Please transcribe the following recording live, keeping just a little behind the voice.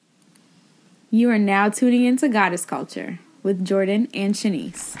You are now tuning into Goddess Culture with Jordan and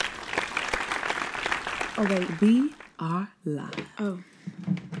Shanice. Oh, wait. We are live.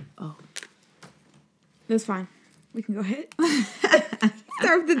 Oh. That's fine. We can go ahead.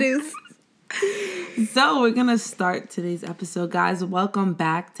 Start with the news. So we're going to start today's episode. Guys, welcome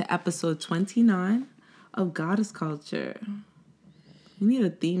back to episode 29 of Goddess Culture. We need a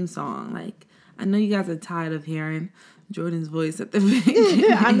theme song. Like, I know you guys are tired of hearing Jordan's voice at the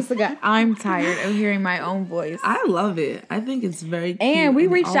beginning. Honestly, God, I'm tired of hearing my own voice. I love it. I think it's very cute. And we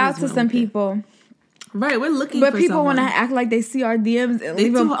reached out to some people. Right, we're looking but for people want to someone. act like they see our DMs and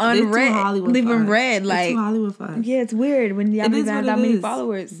leave them unread. Leave them read. Like, too Hollywood for us. Yeah, it's weird when y'all even have that many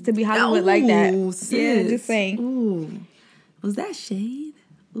followers to be Hollywood like that. Sis. Yeah, just saying. Ooh. Was that shade?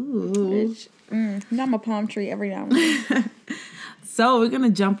 Ooh. Bitch. You know I'm a palm tree every now and then. So we're going to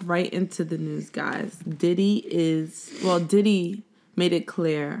jump right into the news, guys. Diddy made it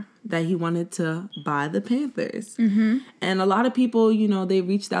clear that he wanted to buy the Panthers. Mm-hmm. And a lot of people, they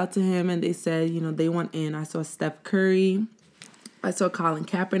reached out to him and they said, they want in. I saw Steph Curry. I saw Colin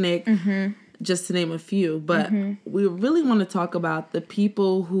Kaepernick, just to name a few. But we really want to talk about the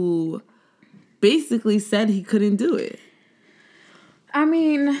people who basically said he couldn't do it. I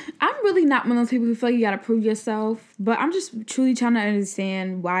mean, I'm really not one of those people who feel like you gotta prove yourself, but I'm just truly trying to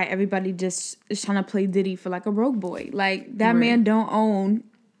understand why everybody just is trying to play Diddy for like a broke boy. Like, that man don't own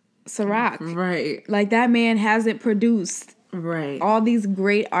Ciroc. Right. Like, that man hasn't produced all these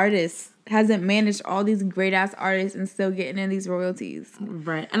great artists, hasn't managed all these great ass artists and still getting in these royalties.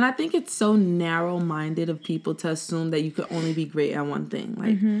 Right. And I think it's so narrow-minded of people to assume that you could only be great at one thing.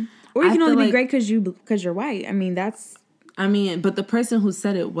 Like, or you can only be great because you're white. I mean, but the person who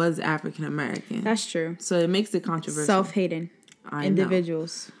said it was African American. That's true. So it makes it controversial. Self-hating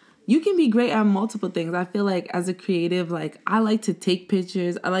individuals. Know. You can be great at multiple things. I feel like as a creative, like, I like to take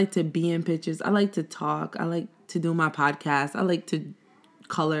pictures. I like to be in pictures. I like to talk. I like to do my podcast. I like to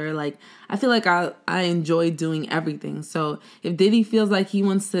color. Like, I feel like I enjoy doing everything. So if Diddy feels like he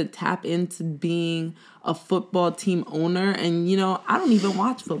wants to tap into being a football team owner, and I don't even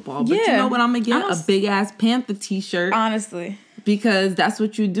watch football, but you know what, I'm gonna get a big ass Panther t-shirt, honestly, because that's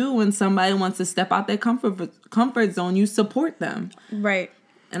what you do when somebody wants to step out their comfort zone. You support them, right?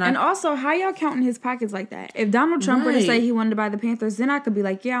 And also, how y'all counting his pockets like that? If Donald Trump were to say he wanted to buy the Panthers, then I could be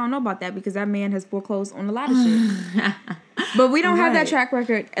like, yeah, I don't know about that, because that man has foreclosed on a lot of shit. But we don't have that track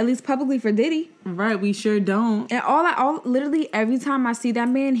record, at least publicly, for Diddy. Right, we sure don't. And literally every time I see that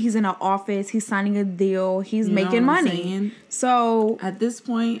man, he's in an office, he's signing a deal, he's making money. So at this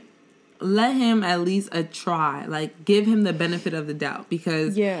point, let him at least try. Like, give him the benefit of the doubt,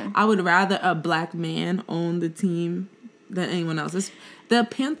 because I would rather a black man own the team than anyone else. The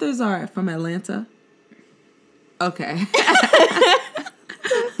Panthers are from Atlanta. Okay.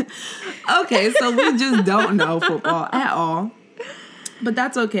 Okay, so we just don't know football at all. But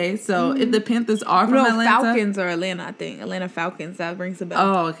that's okay. So if the Panthers are from Atlanta... Falcons are Atlanta, I think. Atlanta Falcons. That rings a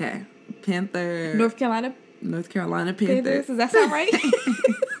bell. Oh, okay. North Carolina Panthers. Does that sound right?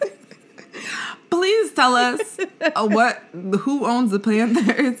 Please tell us who owns the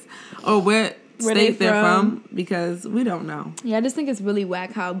Panthers or where state they're from, because we don't know. Yeah, I just think it's really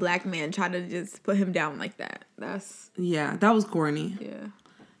whack how a black man tried to just put him down like that. That was corny. Yeah.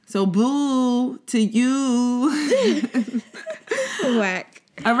 So boo to you. Whack.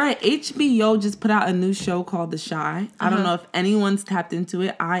 All right, HBO just put out a new show called The Chi. I don't know if anyone's tapped into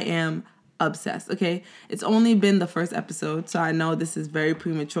it. I am obsessed, okay? It's only been the first episode, so I know this is very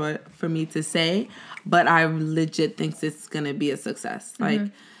premature for me to say, but I legit think it's going to be a success. Like,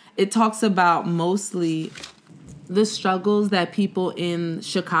 it talks about mostly the struggles that people in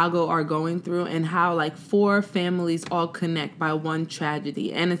Chicago are going through and how, like, 4 families all connect by one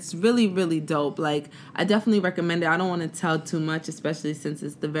tragedy. And it's really, really dope. Like, I definitely recommend it. I don't want to tell too much, especially since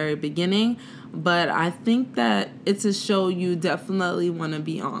it's the very beginning. But I think that it's a show you definitely want to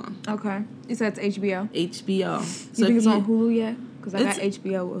be on. Okay. You said it's HBO? HBO. So you think it's on Hulu yet? Because I got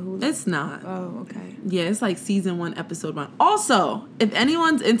HBO with Hulu. It's not. Oh, okay. Yeah, it's like season 1, episode 1. Also, if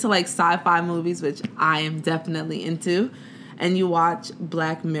anyone's into like sci-fi movies, which I am definitely into, and you watch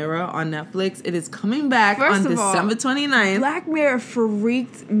Black Mirror on Netflix, it is coming back on December 29th. Black Mirror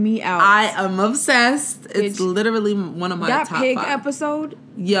freaked me out. I am obsessed. It's literally one of my top 5. That pig episode?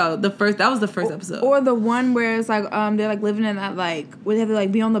 Yo, that was the first episode. Or the one where it's like they're like living in that, like, where they have to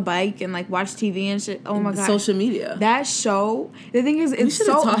like be on the bike and like watch TV and shit. Oh my god. Social media. That show. The thing is, it's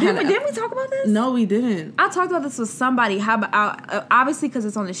so. Didn't we talk about this? No, we didn't. I talked about this with somebody. How about obviously because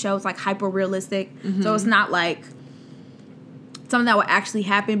it's on the show, it's like hyper realistic. So it's not like something that would actually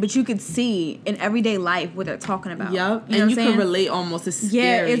happen, but you could see in everyday life what they're talking about. Yep. You know and you can relate almost. It's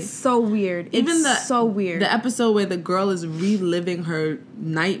scary. Yeah, it's so weird. It's so weird. The episode where the girl is reliving her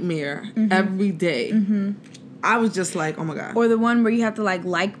nightmare every day. I was just like, oh my God. Or the one where you have to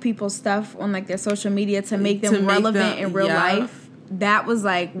like people's stuff on like their social media to make them relevant in real life. That was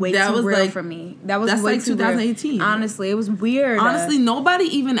like way too real for me. That's way like too 2018. Real. Honestly, it was weird. Honestly, nobody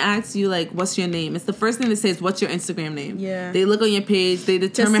even asks you like, what's your name? It's the first thing that says, what's your Instagram name? Yeah. They look on your page. They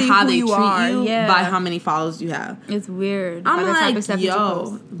determine how they treat you by how many followers you have. It's weird. I'm by the like, type of stuff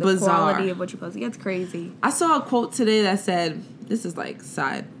yo, the bizarre. quality of what you post. It's crazy. I saw a quote today that said, this is like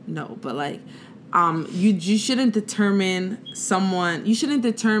side note, but like, you shouldn't determine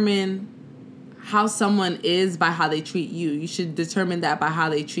how someone is by how they treat you. You should determine that by how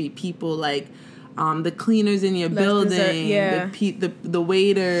they treat people, like the cleaners in your building, the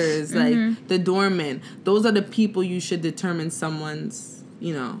waiters, like the doormen. Those are the people you should determine someone's,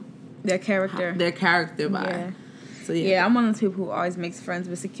 their character by. Yeah. So yeah, I'm one of those people who always makes friends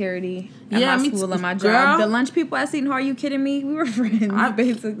with security at my school and my job. Girl, the lunch people at Seton Hall, you kidding me? We were friends,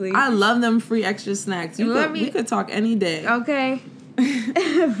 basically. I love them free extra snacks. We could talk any day. Okay.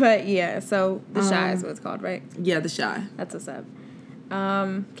 But yeah, so The Chi is what it's called, right? Yeah, The Chi. That's what's up.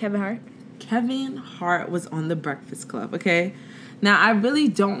 Kevin Hart. Kevin Hart was on The Breakfast Club, okay? Now, I really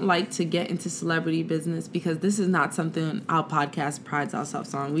don't like to get into celebrity business because this is not something our podcast prides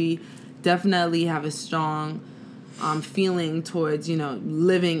ourselves on. We definitely have a strong feeling towards,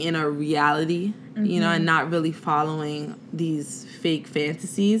 living in a reality, and not really following these fake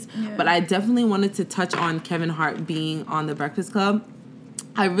fantasies. Yeah. But I definitely wanted to touch on Kevin Hart being on The Breakfast Club.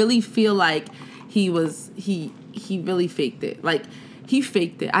 I really feel like he really faked it. Like, he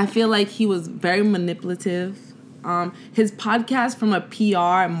faked it. I feel like he was very manipulative. His podcast from a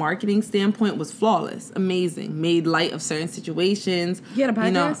PR and marketing standpoint was flawless, amazing, made light of certain situations. You had a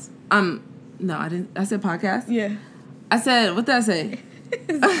podcast? No, I didn't. I said podcast? Yeah. I said, what did I say?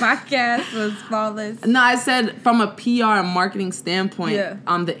 His podcast was flawless. No, I said from a PR and marketing standpoint,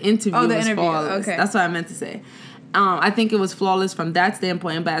 the interview was flawless. Okay. That's what I meant to say. I think it was flawless from that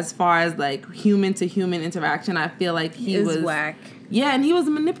standpoint, but as far as like human to human interaction, I feel like he was whack. Yeah, and he was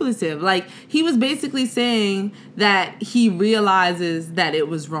manipulative. Like, he was basically saying that he realizes that it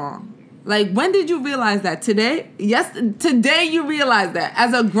was wrong. Like, when did you realize that? Today? Yes, today you realize that.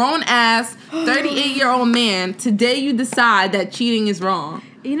 As a grown-ass, 38-year-old man, today you decide that cheating is wrong.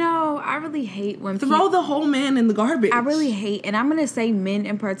 I really hate when Throw the whole man in the garbage. I really hate, and I'm going to say men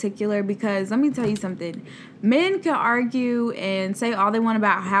in particular, because let me tell you something. Men can argue and say all they want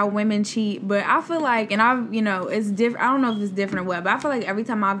about how women cheat, but I feel like, and it's different. I don't know if it's different or what, but I feel like every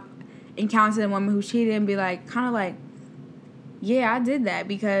time I've encountered a woman who cheated and be like, kind of like, yeah, I did that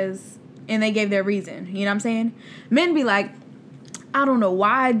because... And they gave their reason. You know what I'm saying? Men be like, I don't know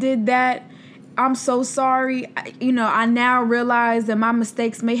why I did that. I'm so sorry. I now realize that my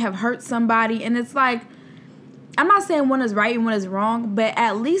mistakes may have hurt somebody. And it's like, I'm not saying one is right and one is wrong, but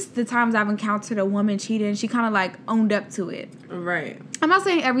at least the times I've encountered a woman cheating, she kind of like owned up to it. Right. I'm not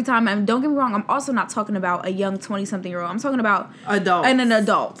saying every time, and don't get me wrong, I'm also not talking about a young 20-something-year-old. I'm talking about adults. And an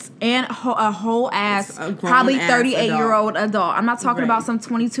adult. And a whole ass, probably 38-year-old adult. I'm not talking about some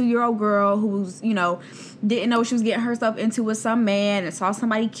 22-year-old girl who's, didn't know she was getting herself into with some man and saw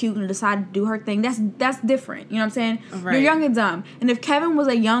somebody cute and decided to do her thing. That's different. You know what I'm saying? Right. You're young and dumb. And if Kevin was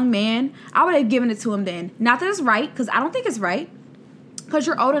a young man, I would have given it to him then. Not that it's right, because I don't think it's right. Because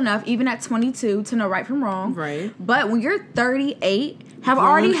you're old enough, even at 22, to know right from wrong. Right. But when you're 38, have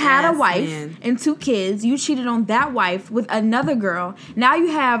already had a wife and 2 kids, you cheated on that wife with another girl. Now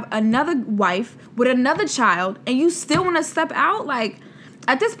you have another wife with another child, and you still want to step out? Like,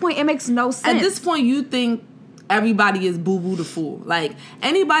 at this point, it makes no sense. At this point, you think everybody is boo-boo the fool. Like,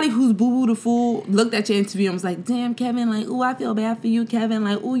 anybody who's boo-boo the fool looked at your interview and was like, damn, Kevin, like, ooh, I feel bad for you, Kevin.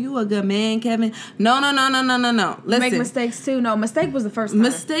 Like, ooh, you a good man, Kevin. No. Listen. You make mistakes, too. No, mistake was the first time.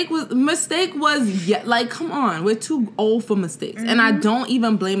 Mistake was like, come on. We're too old for mistakes. Mm-hmm. And I don't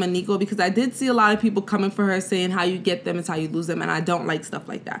even blame Aniko, because I did see a lot of people coming for her saying how you get them is how you lose them, and I don't like stuff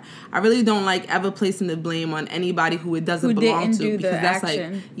like that. I really don't like ever placing the blame on anybody who it doesn't belong to, because that's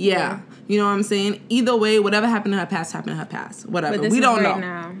action. Like, yeah. You know what I'm saying? Either way, whatever happened to her past, happened to her past. Whatever. But this we is don't right know.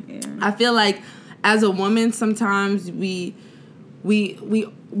 Now. Yeah. I feel like as a woman, sometimes we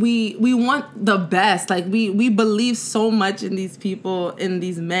want the best. Like, we believe so much in these people, in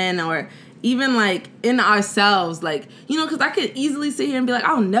these men, or even like in ourselves, like, because I could easily sit here and be like,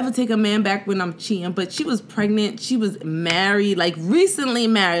 I'll never take a man back when I'm cheating. But she was pregnant, she was married, like recently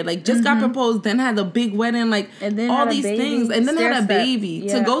married, like just got proposed, then had a big wedding, like, and then all these things, and then had a baby.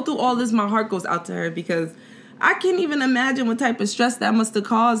 Yeah. To go through all this, my heart goes out to her, because I can't even imagine what type of stress that must have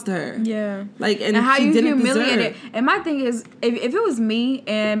caused her. Yeah. Like, and how she you didn't humiliate deserve. it. And my thing is, if it was me,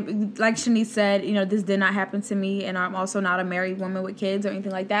 and like Shanice said, this did not happen to me, and I'm also not a married woman with kids or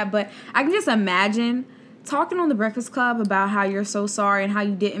anything like that, but I can just imagine talking on the Breakfast Club about how you're so sorry and how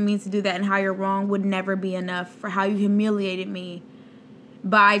you didn't mean to do that and how you're wrong would never be enough for how you humiliated me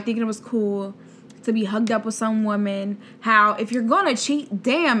by thinking it was cool to be hugged up with some woman. How if you're gonna cheat,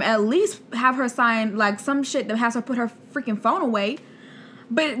 damn, at least have her sign like some shit that has her put her freaking phone away.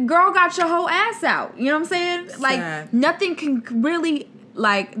 But girl got your whole ass out. You know what I'm saying? Like nothing can really,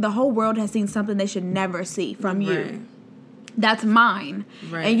 like, the whole world has seen something they should never see from you. That's mine.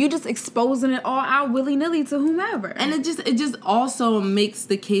 Right. And you just exposing it all out willy-nilly to whomever. And it just also makes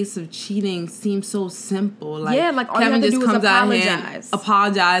the case of cheating seem so simple. Like, yeah, like all Kevin you have to do is apologize.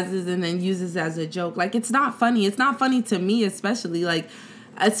 Apologizes and then uses it as a joke. Like, it's not funny. It's not funny to me,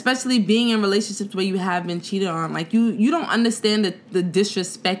 especially being in relationships where you have been cheated on. Like, you don't understand the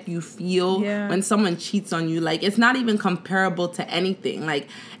disrespect you feel when someone cheats on you. Like, it's not even comparable to anything. Like,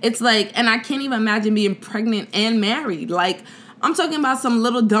 it's like, and I can't even imagine being pregnant and married. Like, I'm talking about some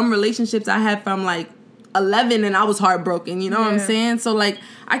little dumb relationships I had from, like, 11 and I was heartbroken, you know what I'm saying? So, like,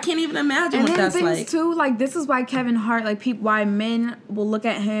 I can't even imagine what that's like. Too, like, this is why Kevin Hart, like, why men will look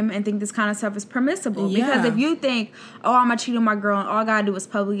at him and think this kind of stuff is permissible. Yeah. Because if you think, oh, I'm gonna cheat on my girl and all I gotta do is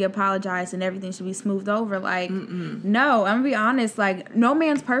publicly apologize and everything should be smoothed over, like, no, I'm gonna be honest, like, no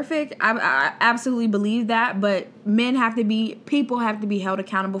man's perfect. I absolutely believe that, but people have to be held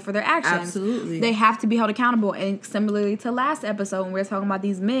accountable for their actions. Absolutely. They have to be held accountable. And similarly to last episode when we were talking about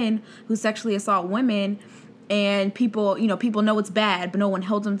these men who sexually assault women, and people know it's bad, but no one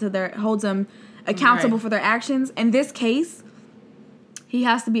holds them accountable for their actions. In this case, he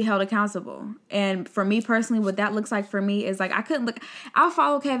has to be held accountable. And for me personally, what that looks like for me is like I'll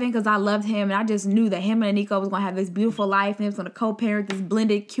follow Kevin because I loved him and I just knew that him and Nico was gonna have this beautiful life and he was gonna co-parent this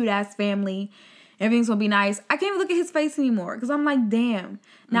blended cute ass family. Everything's gonna be nice. I can't even look at his face anymore because I'm like, damn.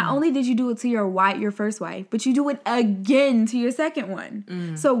 Not only did you do it to your first wife, but you do it again to your second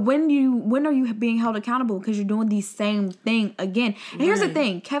one. So when are you being held accountable because you're doing the same thing again? And here's the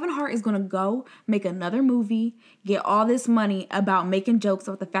thing: Kevin Hart is gonna go make another movie, get all this money about making jokes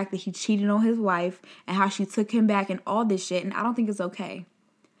about the fact that he cheated on his wife and how she took him back and all this shit. And I don't think it's okay.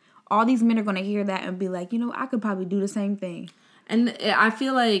 All these men are gonna hear that and be like, I could probably do the same thing. And I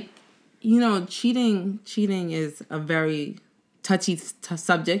feel like, cheating is a very touchy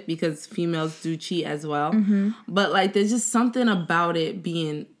subject because females do cheat as well. But, like, there's just something about it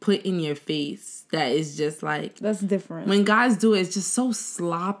being put in your face that is just, like... That's different. When guys do it, it's just so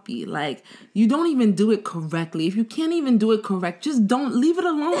sloppy. Like, you don't even do it correctly. If you can't even do it correct, just don't. Leave it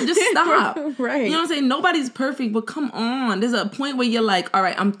alone. Just stop. Right. You know what I'm saying? Nobody's perfect, but come on. There's a point where you're like, all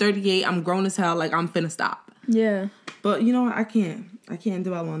right, I'm 38, I'm grown as hell, like, I'm finna stop. Yeah. But you know what? I can't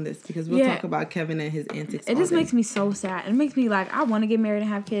dwell on this because we'll talk about Kevin and his antics. It just makes me so sad. It makes me like, I want to get married and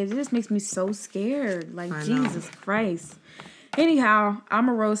have kids. It just makes me so scared. Like, Jesus Christ. Anyhow,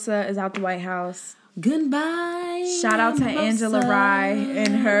 Omarosa is out the White House. Goodbye. Shout out to Angela Rye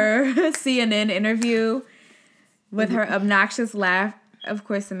in her CNN interview with her obnoxious laugh. Of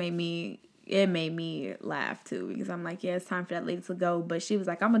course, it made me laugh too because I'm like, yeah, it's time for that lady to go. But she was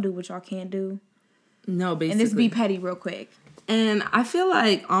like, I'm gonna do what y'all can't do. No, basically. And just be petty real quick. And I feel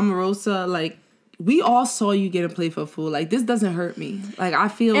like Omarosa, like, we all saw you getting played for a fool. Like, this doesn't hurt me. Like, I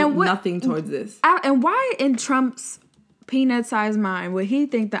feel nothing towards this. And why in Trump's peanut-sized mind would he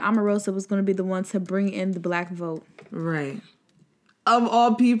think that Omarosa was going to be the one to bring in the black vote? Right. Of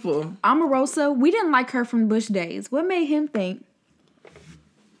all people. Omarosa, we didn't like her from Bush days. What made him think?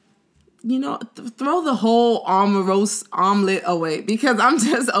 Throw the whole Omarosa omelet away because I'm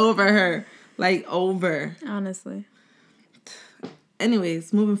just over her. Like, over. Honestly.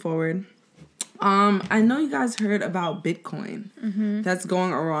 Anyways, moving forward. I know you guys heard about Bitcoin that's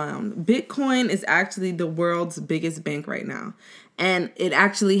going around. Bitcoin is actually the world's biggest bank right now. And it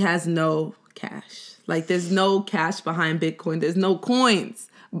actually has no cash. Like, there's no cash behind Bitcoin. There's no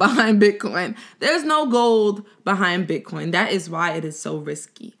coins behind Bitcoin. There's no gold behind Bitcoin. That is why it is so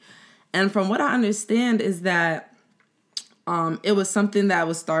risky. And from what I understand is that it was something that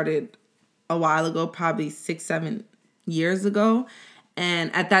was started a while ago, probably 6-7 years ago.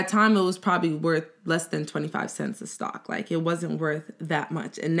 And at that time, it was probably worth less than 25 cents a stock. Like, it wasn't worth that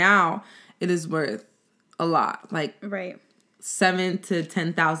much. And now it is worth a lot, like $7,000 to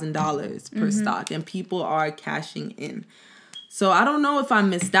 $10,000 per stock. And people are cashing in. So I don't know if I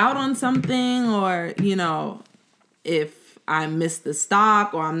missed out on something or, if I missed the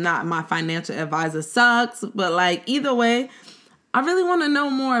stock or my financial advisor sucks. But, like, either way, I really want to know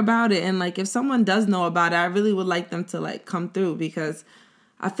more about it. And, like, if someone does know about it, I really would like them to, like, come through because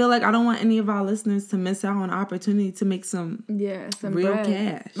I feel like I don't want any of our listeners to miss out on an opportunity to make some real bread.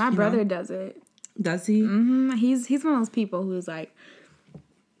 cash. My brother does it. Does he? Mm-hmm. He's one of those people who's like,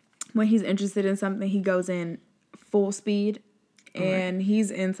 when he's interested in something, he goes in full speed. And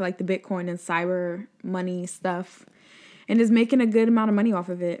he's into, like, the Bitcoin and cyber money stuff. And is making a good amount of money off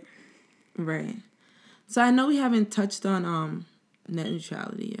of it. Right. So I know we haven't touched on net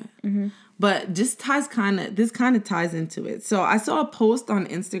neutrality yet, but this kind of ties into it. So I saw a post on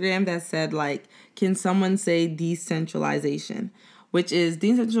Instagram that said, like, can someone say decentralization, which is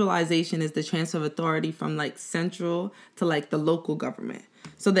decentralization is the transfer of authority from, like, central to, like, the local government.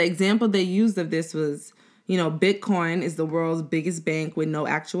 So the example they used of this was, you know, Bitcoin is the world's biggest bank with no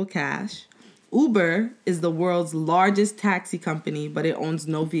actual cash. Uber is the world's largest taxi company, but it owns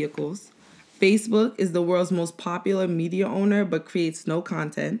no vehicles. Facebook is the world's most popular media owner, but creates no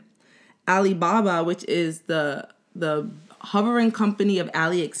content. Alibaba, which is the hovering company of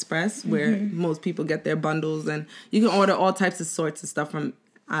AliExpress, where most people get their bundles, and you can order all types of sorts of stuff from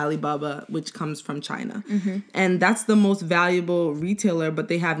Alibaba, which comes from China. And that's the most valuable retailer, but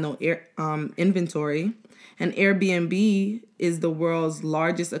they have no inventory. And Airbnb is the world's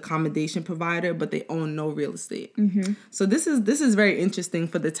largest accommodation provider, but they own no real estate. So this is very interesting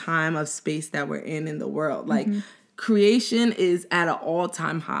for the time of space that we're in the world. Like, creation is at an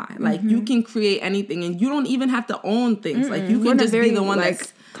all-time high. Like, you can create anything, and you don't even have to own things. Like, you can just be the one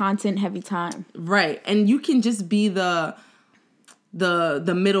that's content-heavy time. Right, and you can just be the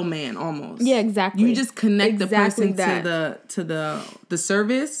middleman almost. Yeah, exactly. You just connect the person to the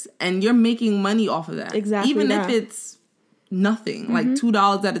service, and you're making money off of that. Exactly. Even if it's nothing, like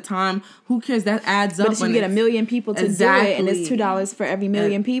 $2 at a time, who cares? That adds up. But if you get 1 million people to do it, and it's $2 for every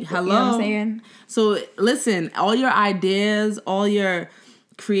million people. Hello. You know what I'm saying? So listen, all your ideas, all your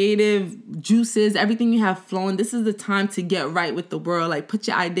creative juices, everything you have flowing, this is the time to get right with the world. Like, put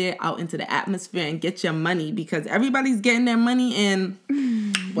your idea out into the atmosphere and get your money, because everybody's getting their money, and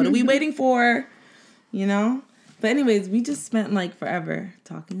what are we waiting for? You know? But anyways, we just spent, like, forever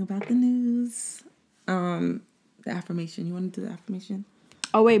talking about the news. The affirmation. You want to do the affirmation?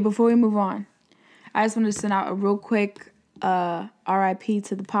 Oh, wait, before we move on, I just want to send out a real quick RIP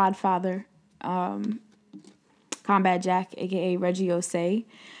to the Podfather, Combat Jack, a.k.a. Reggie Osei.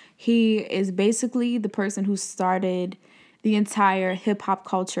 He is basically the person who started the entire hip-hop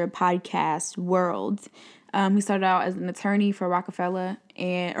culture podcast world. He started out as an attorney for Rockefeller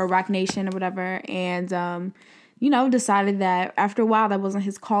or Roc Nation or whatever, and decided that after a while that wasn't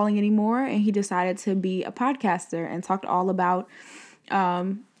his calling anymore, and he decided to be a podcaster and talked all about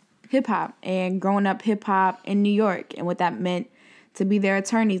hip-hop and growing up hip-hop in New York and what that meant to be their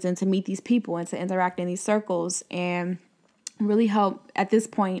attorneys and to meet these people and to interact in these circles, and really help at this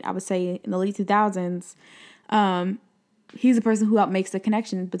point, I would say in the late 2000s, he's the person who helped makes the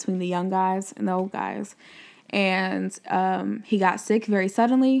connection between the young guys and the old guys. And he got sick very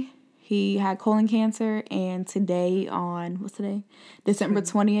suddenly. He had colon cancer, and today what's today? December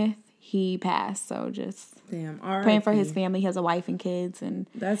 20th, he passed. So just praying for his family. He has a wife and kids, and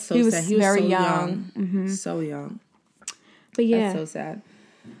that's so sad. He was very so young. Mm-hmm. So young. But yeah. That's so sad.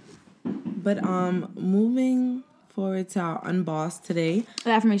 But moving forward to our unbossed today.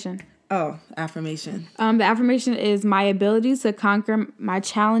 The affirmation. Oh, affirmation. The affirmation is, my ability to conquer my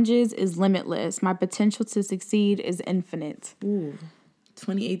challenges is limitless. My potential to succeed is infinite. Ooh,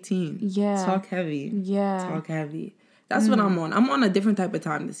 2018. Yeah. Talk heavy. Yeah. Talk heavy. That's what I'm on. I'm on a different type of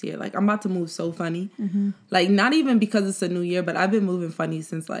time this year. Like, I'm about to move so funny. Mm-hmm. Like, not even because it's a new year, but I've been moving funny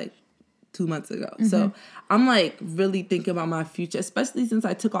since, like, 2 months ago. Mm-hmm. So I'm, like, really thinking about my future, especially since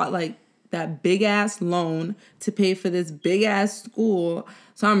I took out, like, that big-ass loan to pay for this big-ass school.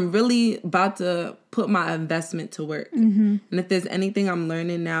 So I'm really about to put my investment to work. Mm-hmm. And if there's anything I'm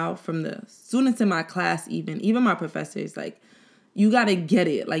learning now from the students in my class, even my professors, like, you got to get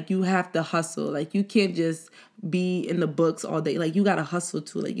it. Like, you have to hustle. Like, you can't just be in the books all day. Like, you got to hustle,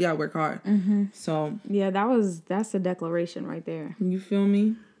 too. Like, you got to work hard. Mm-hmm. So. Yeah, that's a declaration right there. You feel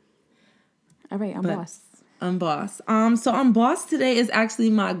me? All right, I'm boss. Unboss. So Unboss today is actually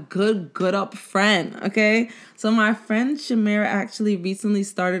my good up friend, okay? So my friend Shamira actually recently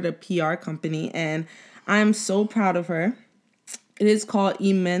started a PR company, and I'm so proud of her. It is called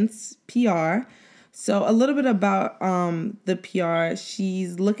Immense PR. So a little bit about the PR.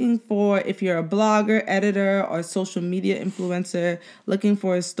 She's looking for, if you're a blogger, editor, or social media influencer, looking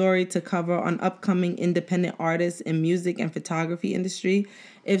for a story to cover on upcoming independent artists in music and photography industry.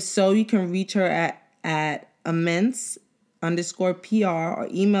 If so, you can reach her at immense_PR or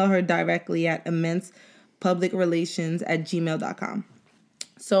email her directly at immense publicrelations@gmail.com.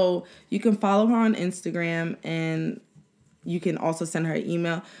 So you can follow her on Instagram, and you can also send her an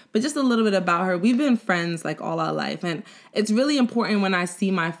email. But just a little bit about her. We've been friends like all our life. And it's really important when I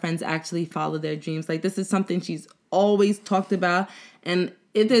see my friends actually follow their dreams. Like, this is something she's always talked about. And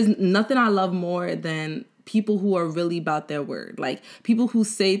there's nothing I love more than people who are really about their word. Like, people who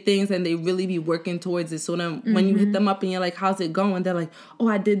say things and they really be working towards it. So then when you hit them up and you're like, how's it going? They're like, oh,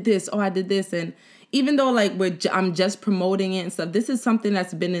 I did this. Oh, I did this. And even though like I'm just promoting it and stuff, this is something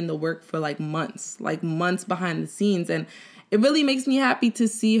that's been in the work for like months behind the scenes. And it really makes me happy to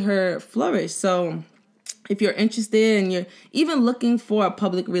see her flourish. So if you're interested and you're even looking for a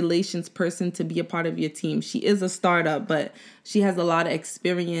public relations person to be a part of your team, she is a startup, but she has a lot of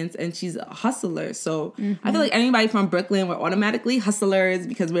experience and she's a hustler. So I feel like anybody from Brooklyn, we're automatically hustlers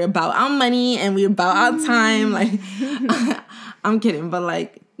because we're about our money and we're about our time. Like, I'm kidding, but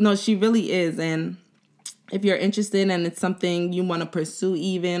like, no, she really is. And if you're interested and it's something you want to pursue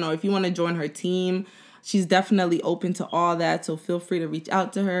even, or if you want to join her team, she's definitely open to all that. So feel free to reach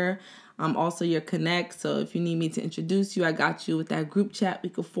out to her. I'm also your connect. So if you need me to introduce you, I got you with that group chat we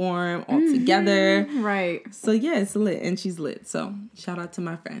could form all together. Right. So yeah, it's lit and she's lit. So shout out to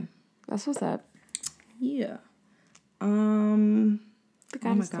my friend. That's what's up. Yeah. The Oh my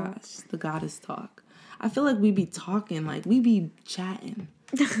goddess gosh. The goddess talk. I feel like we be talking, like we be chatting.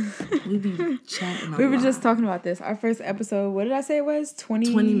 We be chatting. We were just talking about this. Our first episode, what did I say it was?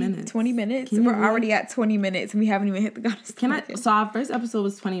 20 minutes. 20 minutes. Can you We're believe- already at 20 minutes and we haven't even hit the goddess talk yet. So our first episode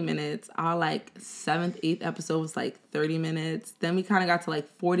was 20 minutes. Our like 7th, 8th episode was like 30 minutes. Then we kind of got to like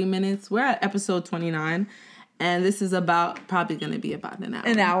 40 minutes. We're at episode 29. And this is probably going to be about an hour.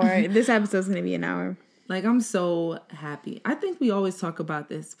 An hour. This episode's going to be an hour. Like, I'm so happy. I think we always talk about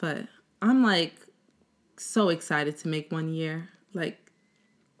this, but I'm like so excited to make 1 year. Like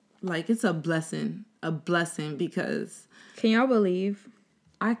it's a blessing because Can y'all believe?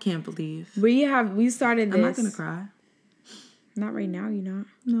 I can't believe. We started this. I'm not going to cry. Not right now, you're not.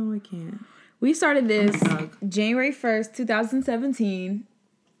 No, I can't. We started this hug. January 1st, 2017.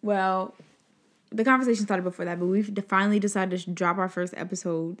 Well, the conversation started before that, but we finally decided to drop our first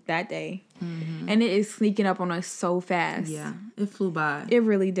episode that day. Mm-hmm. And it is sneaking up on us so fast. Yeah, it flew by. It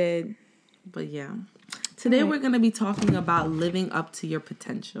really did. But yeah. Today we're going to be talking about living up to your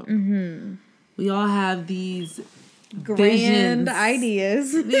potential. Mm-hmm. We all have these Grand visions,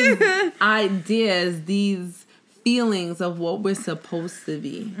 ideas. these feelings of what we're supposed to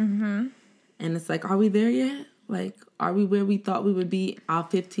be. Mm-hmm. And it's like, are we there yet? Like, are we where we thought we would be? Our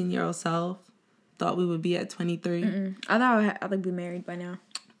 15-year-old self thought we would be at 23. I thought I'd be married by now.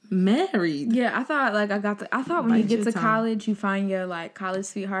 Married? Yeah, I thought when you get to time. college, you find your like college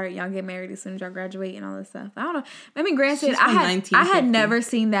sweetheart. Y'all get married as soon as y'all graduate and all this stuff. I don't know. I mean, granted, She's from I had never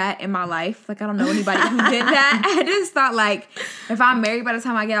seen that in my life. Like, I don't know anybody who did that. I just thought like, if I'm married by the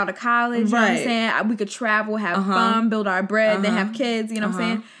time I get out of college, you know what I'm saying? We could travel, have fun, build our bread, then have kids. You know what I'm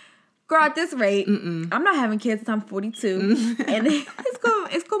saying? Girl, at this rate, I'm not having kids until I'm 42, and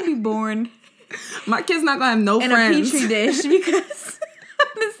it's gonna be born My kid's not gonna have no in friends. a petri dish because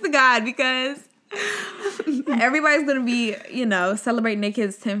honest to God, because everybody's gonna be, celebrating their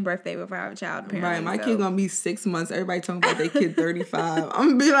kid's 10th birthday before I have a child. Apparently, Right, my kid gonna be 6 months. Everybody talking about their kid 35.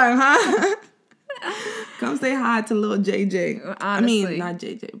 I'm gonna be like, huh? Come say hi to little JJ. Honestly. I mean, not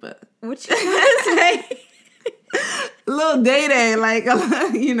JJ, but What you gonna say? little Day Day, like,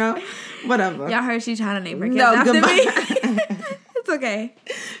 whatever. Y'all heard she trying to name her kids No, after goodbye. me. It's okay.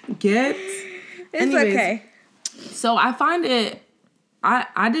 Anyways, Okay. So I find it,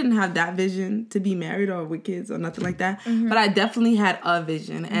 I didn't have that vision to be married or with kids or nothing like that, but I definitely had a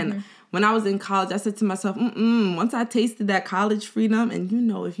vision. And when I was in college, I said to myself, once I tasted that college freedom, and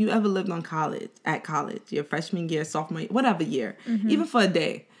if you ever lived at college, your freshman year, sophomore year, whatever year, even for a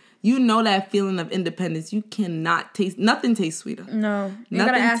day, that feeling of independence. You cannot taste, nothing tastes sweeter. No. You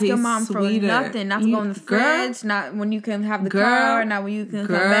gotta ask your mom sweeter. for nothing. Not to go in the fridge, not when you can have the Girl, car, not when you can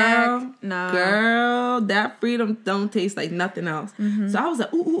come back. No. Girl, that freedom don't taste like nothing else. So I was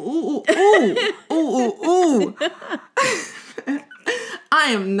like, ooh.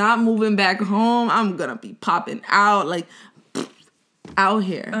 I am not moving back home. I'm gonna be popping out, like, out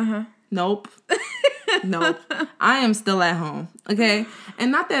here. Nope. I am still at home, okay?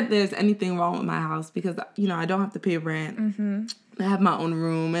 And not that there's anything wrong with my house because, I don't have to pay rent. I have my own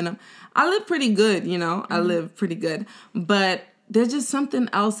room and I live pretty good, I live pretty good. But there's just something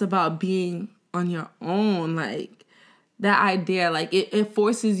else about being on your own, like, that idea, like, it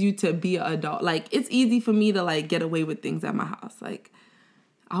forces you to be an adult. Like, it's easy for me to, like, get away with things at my house. Like,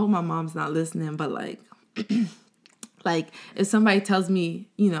 I hope my mom's not listening, but, like, like, if somebody tells me,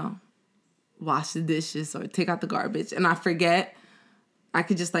 wash the dishes or take out the garbage and I forget, I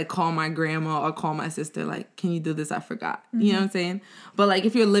could just like call my grandma or call my sister, like, can you do this? I forgot. Mm-hmm. You know what I'm saying? But like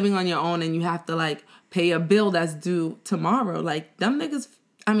if you're living on your own and you have to like pay a bill that's due tomorrow, like them niggas,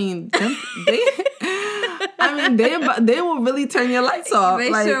 they will really turn your lights off. They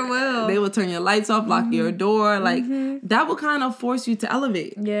like, sure will. They will turn your lights off, lock your door. Like that will kind of force you to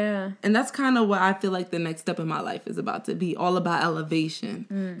elevate. Yeah. And that's kind of what I feel like the next step in my life is about to be, all about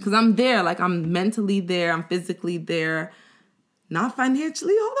elevation. Because I'm there, like I'm mentally there, I'm physically there. Not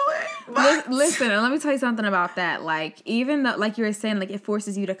financially all the way. But. Listen, let me tell you something about that. Like, even though, like you were saying, like it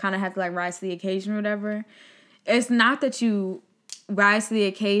forces you to kind of have to like rise to the occasion or whatever. It's not that you rise to the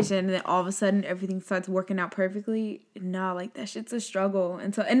occasion and then all of a sudden everything starts working out perfectly. No, like that shit's a struggle.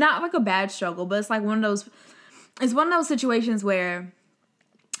 And not like a bad struggle, but it's like one of those situations where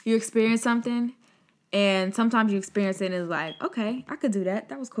you experience something and sometimes you experience it and it's like, okay, I could do that.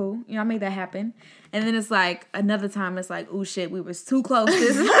 That was cool. You know, I made that happen. And then it's like another time it's like, oh shit, we was too close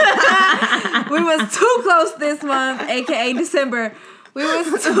this month, aka December. We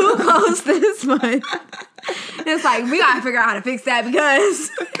was too close this month. And it's like, we gotta figure out how to fix that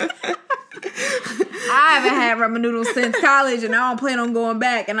because I haven't had ramen noodles since college and I don't plan on going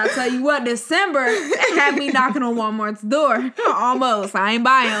back. And I tell you what, December had me knocking on Walmart's door. Almost. I ain't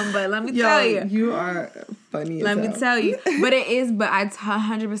buy them, but let me tell you. You are funny as Let me tell you. But I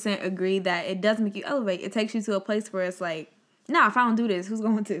 100% agree that it does make you elevate. It takes you to a place where it's like, nah, if I don't do this, who's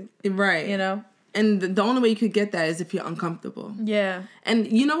going to? Right. You know? And the only way you could get that is if you're uncomfortable. Yeah. And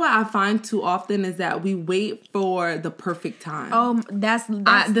you know what I find too often is that we wait for the perfect time. Oh, that's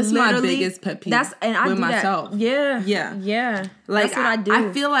this is my biggest pet peeve. I with do myself. That. Yeah. Yeah. Yeah. Like that's what I do.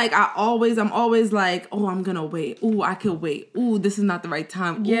 I feel like I'm always like, oh, I'm gonna wait. Oh, I could wait. Oh, this is not the right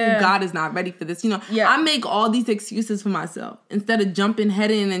time. Yeah. Oh, God is not ready for this. You know, yeah. I make all these excuses for myself instead of jumping head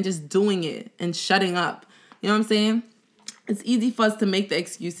in and just doing it and shutting up. You know what I'm saying? It's easy for us to make the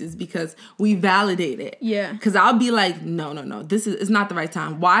excuses because we validate it. Yeah. Because I'll be like, no. It's not the right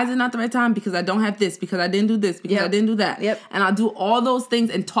time. Why is it not the right time? Because I don't have this. Because I didn't do this. Because I didn't do that. Yep. And I'll do all those things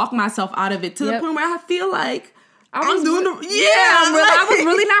and talk myself out of it to the point where I feel like I was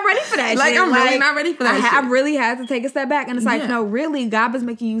really not ready for that. Like, shit. I'm really not ready for that shit. I really had to take a step back. And it's like, no, really, God was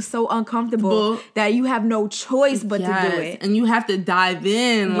making you so uncomfortable that you have no choice but to do it. And you have to dive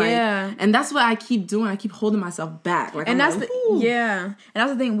in. Yeah. And that's what I keep doing. I keep holding myself back. Like, and And that's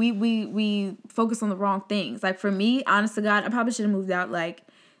the thing. We focus on the wrong things. Like, for me, honest to God, I probably should have moved out, like,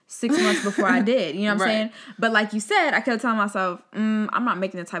 6 months before I did. You know what I'm saying? But like you said, I kept telling myself, I'm not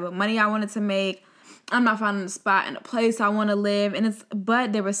making the type of money I wanted to make. I'm not finding a spot in a place I want to live.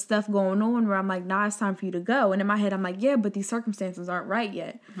 But there was stuff going on where I'm like, nah, it's time for you to go. And in my head, I'm like, yeah, but these circumstances aren't right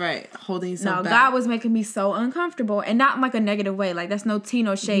yet. Right. Holding yourself back. God was making me so uncomfortable. And not in like a negative way. Like, that's no tea,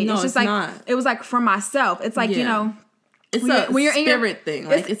 no shade. No, it's just like, not. It was like for myself. It's like, you know. It's a spirit thing.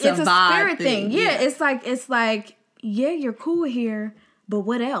 Like, it's a vibe spirit thing. Yeah. It's like, yeah, you're cool here. But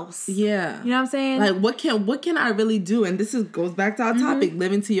what else? Yeah. You know what I'm saying? Like, what can I really do? And this goes back to our topic,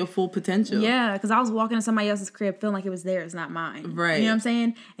 living to your full potential. Yeah, because I was walking in somebody else's crib feeling like it was theirs, not mine. Right. You know what I'm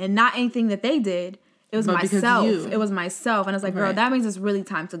saying? And not anything that they did. It was myself. It was myself. And I was like, girl, that means it's really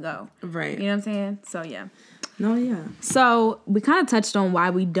time to go. Right. You know what I'm saying? So, yeah. No, yeah. So, we kind of touched on why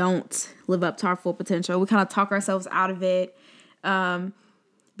we don't live up to our full potential. We kind of talk ourselves out of it. But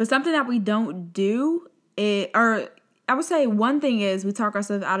something that we don't do, I would say one thing is we talk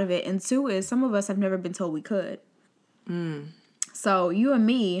ourselves out of it, and two is some of us have never been told we could. So you and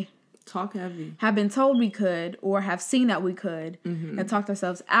me talk heavy have been told we could or have seen that we could and talked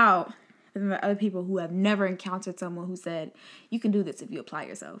ourselves out. And there are other people who have never encountered someone who said, you can do this if you apply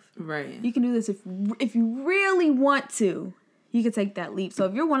yourself. Right. You can do this if you really want to. You can take that leap. So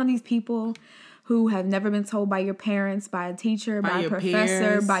if you're one of these people who have never been told by your parents, by a teacher, by a professor,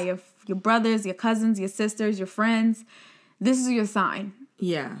 peers, by your brothers, your cousins, your sisters, your friends, this is your sign.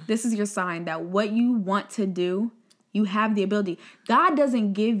 Yeah. This is your sign that what you want to do, you have the ability. God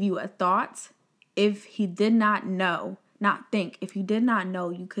doesn't give you a thought if he did not know, if he did not know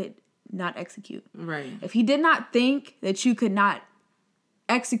you could not execute. Right. If he did not think that you could not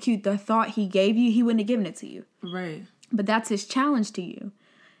execute the thought he gave you, he wouldn't have given it to you. Right. But that's his challenge to you.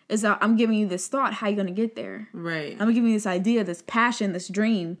 Is I'm giving you this thought, how you going to get there? Right. I'm giving you this idea, this passion, this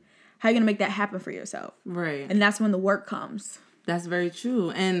dream. How you going to make that happen for yourself? Right. And that's when the work comes. That's very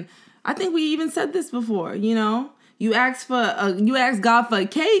true. And I think we even said this before, you know? You ask God for a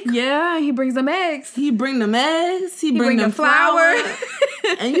cake. Yeah, he brings them eggs. He bring them eggs. He bring them flour.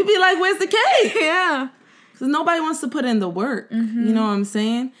 And you be like, where's the cake? Yeah. Because nobody wants to put in the work. Mm-hmm. You know what I'm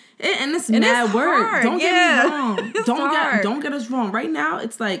saying? And it's mad work. Don't get me wrong. Don't get us wrong. Right now,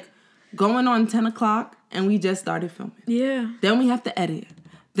 it's like going on 10 o'clock and we just started filming. Yeah. Then we have to edit.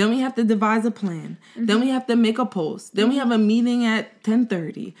 Then we have to devise a plan. Then we have to make a post. Then we have a meeting at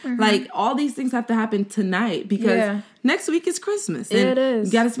 10:30. Like, all these things have to happen tonight because next week is Christmas. And it is.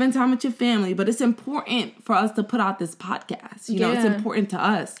 You got to spend time with your family. But it's important for us to put out this podcast. You know, it's important to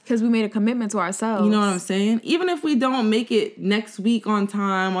us. Because we made a commitment to ourselves. You know what I'm saying? Even if we don't make it next week on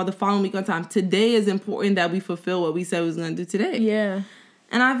time or the following week on time, today is important that we fulfill what we said we was going to do today. Yeah.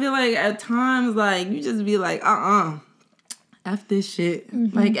 And I feel like at times, like, you just be like, F this shit.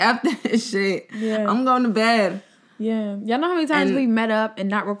 Like, F this shit. Yeah. I'm going to bed. Yeah. Y'all know how many times we met up and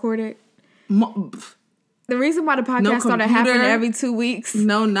not recorded? The reason why the podcast started happening every 2 weeks.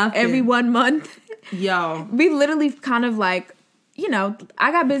 No, nothing. Every 1 month. Yo. We literally kind of like, you know,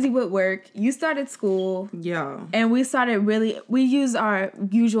 I got busy with work. You started school. Yo. And we used our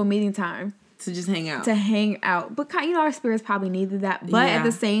usual meeting time. To just hang out. To hang out. But, you know, our spirits probably needed that. But at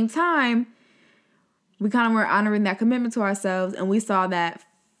the same time, we kind of were honoring that commitment to ourselves, and we saw it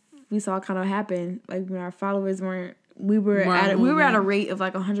kind of happen. Like, when our followers we were at a rate of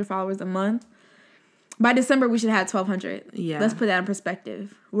like 100 followers a month. By December, we should have had 1,200. Yeah. Let's put that in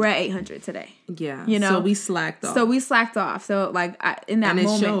perspective. We're at 800 today. Yeah. You know? So we slacked off. So, like, in that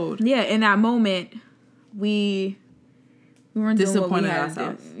moment. It showed. Yeah, in that moment, we weren't disappointed doing what we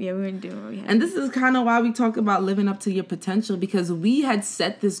ourselves. Yeah, we weren't doing what we had. And this is kind of why we talk about living up to your potential, because we had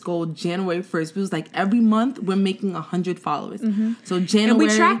set this goal January 1st. We was like, every month we're making 100 followers. So January, and we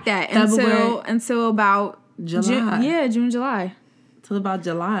tracked that until about July. June, July. Till about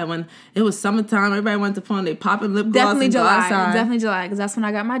July, when it was summertime. Everybody went to phone. They popping lip gloss and go outside. Definitely July, because that's when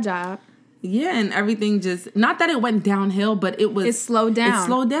I got my job. Yeah, and everything just, not that it went downhill, but it slowed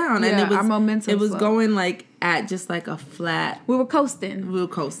down. Yeah, and our momentum. It was going like at just like a flat. We were coasting. We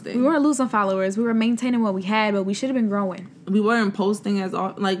weren't losing followers. We were maintaining what we had, but we should have been growing. We weren't posting as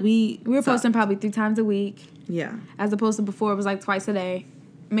often. Like we were posting probably 3 times a week. Yeah. As opposed to before, it was like twice a day.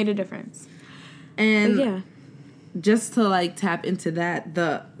 Made a difference. And just to like tap into that,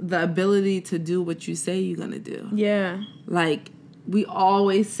 the ability to do what you say you're gonna do. Yeah. Like, we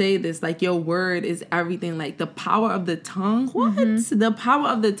always say this, like, your word is everything. Like, the power of the tongue. What? The power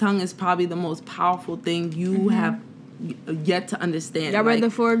of the tongue is probably the most powerful thing you have yet to understand. Y'all read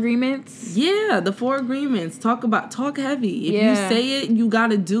the 4 agreements? Yeah, the 4 agreements. Talk heavy. If you say it, you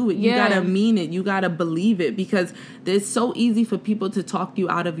gotta do it. You gotta mean it. You gotta believe it, because it's so easy for people to talk you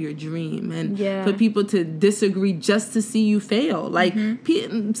out of your dream, and for people to disagree just to see you fail. Like,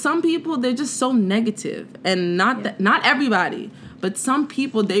 some people, they're just so negative, and not everybody. But some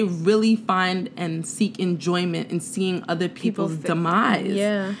people, they really find and seek enjoyment in seeing other people's demise.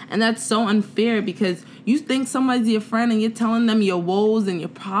 Yeah. And that's so unfair, because you think somebody's your friend and you're telling them your woes and your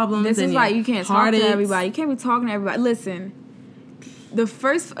problems. This is why you can't talk to everybody. You can't be talking to everybody. Listen, the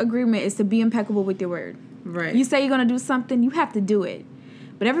first agreement is to be impeccable with your word. Right. You say you're going to do something, you have to do it.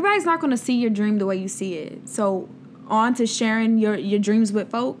 But everybody's not going to see your dream the way you see it. So, on to sharing your dreams with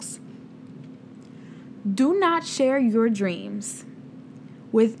folks. Do not share your dreams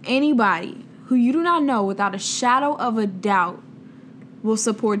with anybody who you do not know without a shadow of a doubt will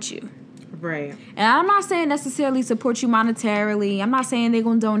support you. Right. And I'm not saying necessarily support you monetarily. I'm not saying they're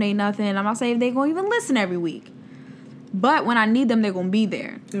going to donate nothing. I'm not saying they're going to even listen every week. But when I need them, they're going to be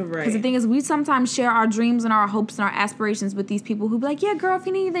there. Right. Because the thing is, we sometimes share our dreams and our hopes and our aspirations with these people who be like, yeah, girl, if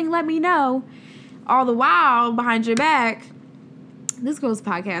you need anything, let me know. All the while, behind your back, this girl's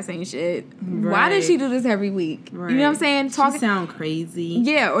podcast ain't shit. Right. Why does she do this every week? Right. You know what I'm saying? She sound crazy.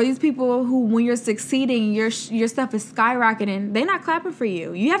 Yeah, or these people who, when you're succeeding, your stuff is skyrocketing, they're not clapping for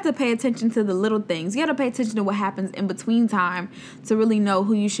you. You have to pay attention to the little things. You got to pay attention to what happens in between time to really know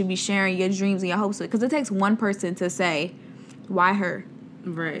who you should be sharing your dreams and your hopes with. Because it takes one person to say, why her?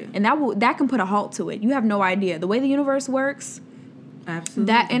 Right. And that can put a halt to it. You have no idea. The way the universe works,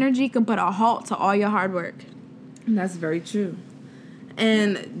 absolutely, that energy can put a halt to all your hard work. That's very true.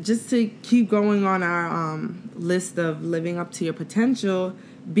 And just to keep going on our list of living up to your potential,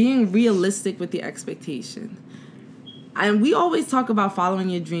 being realistic with the expectation. And we always talk about following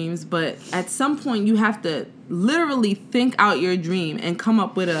your dreams, but at some point you have to literally think out your dream and come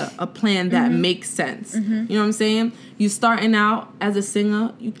up with a plan that makes sense. You know what I'm saying? You starting out as a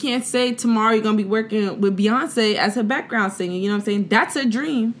singer, you can't say tomorrow you're going to be working with Beyonce as her background singer. You know what I'm saying? That's a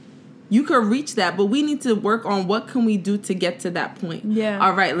dream. You could reach that, but we need to work on what can we do to get to that point. Yeah.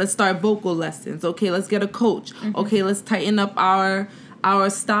 All right, let's start vocal lessons. Okay, let's get a coach. Okay, let's tighten up our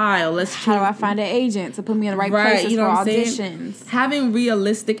style. How do I find an agent to put me in the right places for auditions? Having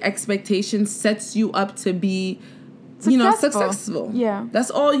realistic expectations sets you up to be successful. Yeah.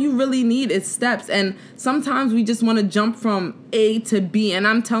 That's all you really need is steps. And sometimes we just want to jump from A to B. And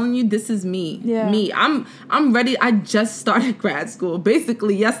I'm telling you, this is me. Yeah. Me. I'm ready. I just started grad school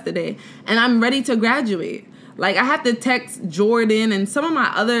basically yesterday. And I'm ready to graduate. Like, I have to text Jordan and some of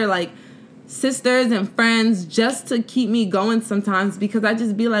my other, like, sisters and friends just to keep me going sometimes, because I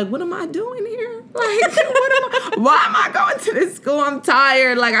just be like, what am I doing here? Like, why am I going to this school? I'm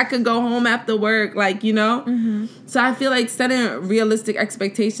tired. Like, I could go home after work, like, Mm-hmm. So I feel like setting realistic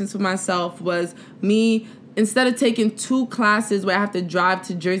expectations for myself was me, instead of taking 2 classes where I have to drive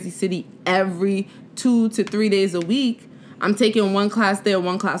to Jersey City every 2 to 3 days a week, I'm taking 1 class there,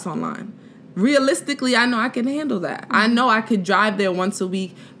 1 class online. Realistically, I know I can handle that. I know I could drive there once a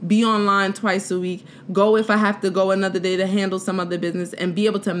week, be online twice a week, go if I have to go another day to handle some other business, and be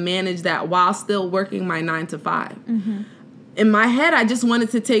able to manage that while still working my 9 to 5. Mm-hmm. In my head, I just wanted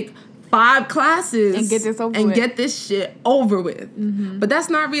to take 5 classes and get this over and with. get this shit over with. Mm-hmm. But that's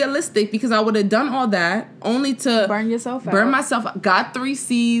not realistic, because I would have done all that only to burn myself out. Got 3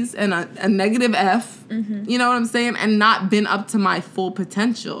 C's and a negative F. Mm-hmm. You know what I'm saying? And not been up to my full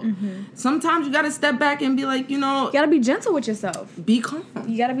potential. Mm-hmm. Sometimes you got to step back and be like, you got to be gentle with yourself. Be calm.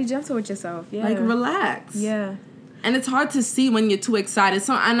 You got to be gentle with yourself. Yeah. Like, relax. Yeah. And it's hard to see when you're too excited.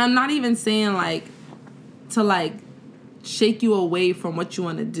 So, and I'm not even saying, like, to, like, shake you away from what you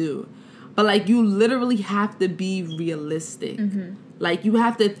want to do. But, like, you literally have to be realistic. Mm-hmm. Like, you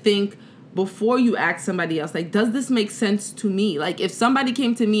have to think before you ask somebody else, like, does this make sense to me? Like, if somebody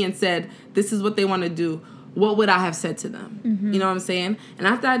came to me and said, this is what they want to do, what would I have said to them? Mm-hmm. You know what I'm saying? And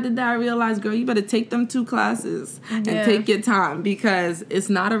after I did that, I realized, girl, you better take them 2 classes and take your time, because it's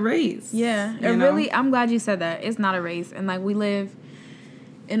not a race. Yeah. I'm glad you said that. It's not a race. And, like, we live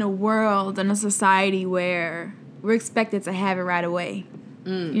in a world, in a society where we're expected to have it right away.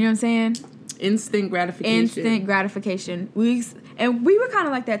 You know what I'm saying? Instant gratification. We were kind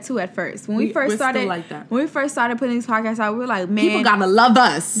of like that too at first. When we first started, still like that. When we first started putting these podcasts out, we were like, man, people gotta love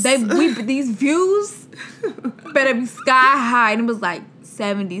us. These views better be sky high. And it was like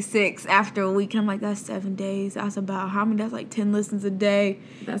 76 after a week. And I'm like, that's 7 days. That's about how many? That's like 10 listens a day.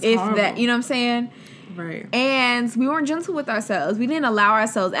 That's if horrible. that. You know what I'm saying? Right. And we weren't gentle with ourselves. We didn't allow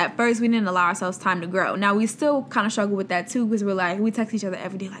ourselves time to grow. Now, we still kind of struggle with that, too, because we're like, we text each other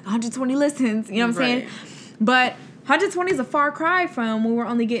every day, like, 120 listens. You know what I'm saying? But 120 is a far cry from when we're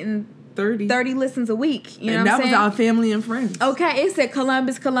only getting 30 listens a week. You know what I'm saying? And that was our family and friends. Okay, it said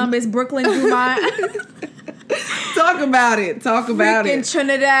Columbus, Brooklyn, Dumont. Talk about it. Freaking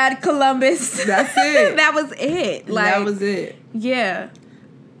Trinidad, Columbus. That's it. That was it. Like, that was it. Yeah.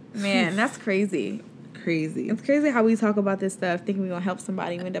 Man, that's crazy. It's crazy how we talk about this stuff, thinking we're going to help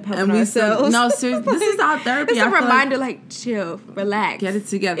somebody, we end up helping ourselves. No, seriously, this is our therapy. It's a reminder, like, chill, relax. Get it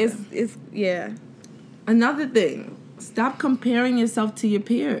together. Yeah. Another thing, stop comparing yourself to your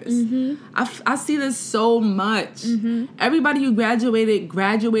peers. Mm-hmm. I see this so much. Mm-hmm. Everybody who graduated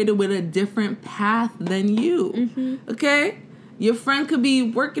with a different path than you. Mm-hmm. Okay? Your friend could be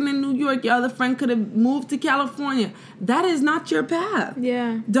working in New York. Your other friend could have moved to California. That is not your path.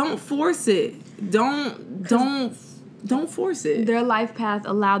 Yeah. Don't force it. Don't force it. Their life path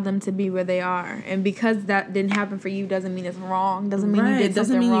allowed them to be where they are. And because that didn't happen for you doesn't mean it's wrong. Doesn't mean you did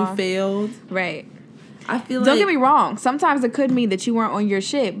something wrong. Doesn't mean you failed. Right. I feel Don't get me wrong. Sometimes it could mean that you weren't on your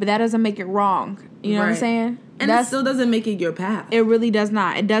shit, but that doesn't make it wrong. You know what I'm saying? And it still doesn't make it your path. It really does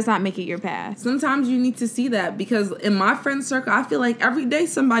not. It does not make it your path. Sometimes you need to see that, because in my friend circle, I feel like every day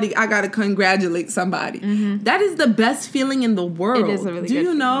I got to congratulate somebody. Mm-hmm. That is the best feeling in the world. It is a really Do good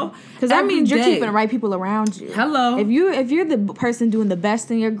you know? Because that means you're keeping the right people around you. Hello. If you're the person doing the best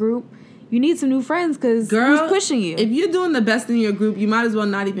in your group, you need some new friends, because who's pushing you? If you're doing the best in your group, you might as well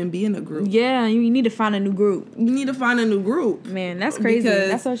not even be in a group. Yeah, you need to find a new group. You need to find a new group. Man, that's crazy.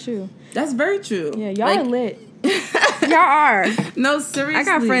 That's so true. That's very true. Yeah, y'all are lit. Y'all are. No, seriously. I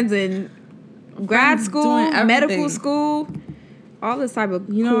got friends in grad school, medical school, all this type of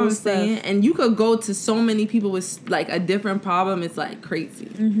you know cool what I'm stuff. saying? And you could go to so many people with like a different problem. It's like crazy.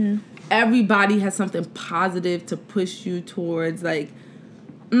 Mm-hmm. Everybody has something positive to push you towards. Like,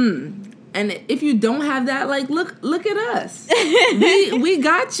 And if you don't have that, like, look at us. we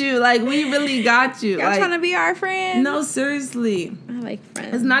got you. Like, we really got you. Y'all like, trying to be our friend? No, seriously. I like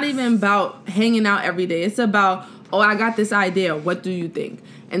friends. It's not even about hanging out every day. It's about, I got this idea. What do you think?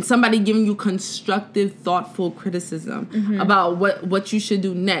 And somebody giving you constructive, thoughtful criticism about what you should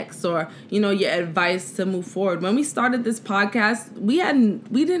do next, or, your advice to move forward. When we started this podcast, we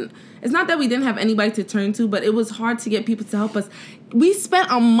didn't, it's not that we didn't have anybody to turn to, but it was hard to get people to help us We spent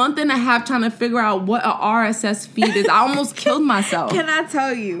a month and a half trying to figure out what a RSS feed is. I almost killed myself. Can I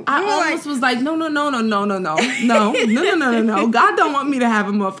tell you? I almost was like, no. God don't want me to have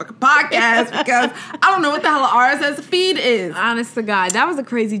a motherfucking podcast because I don't know what the hell an RSS feed is. Honest to God, that was a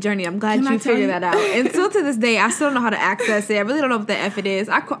crazy journey. I'm glad you figured that out. And still to this day, I still don't know how to access it. I really don't know what the F it is.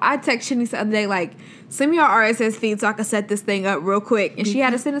 I text Shanice the other day, like, send me your RSS feed so I can set this thing up real quick. And she had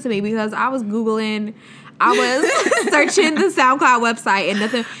to send it to me because I was Googling... I was searching the SoundCloud website and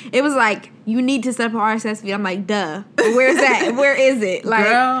nothing. It was like, you need to set up an RSS feed. I'm like, duh. Where's that? Where is it? Like,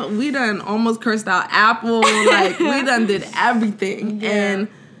 girl, we done almost cursed out Apple. Like, we done did everything. Yeah.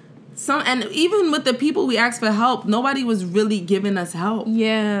 And even with the people we asked for help, nobody was really giving us help.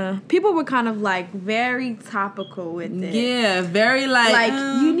 Yeah. People were kind of like very topical with it. Yeah, very like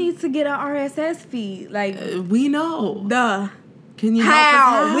you need to get an RSS feed. Like, we know. Duh. Can you help us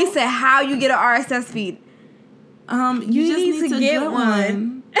out? We said how you get an RSS feed. You just need to get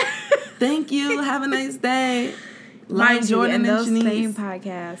one. Thank you. Have a nice day. Like Jordan and those Shanice. Same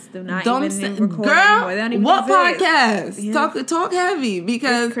podcasts do not even record girl, anymore. They don't even what exist. podcast? Yeah. Talk heavy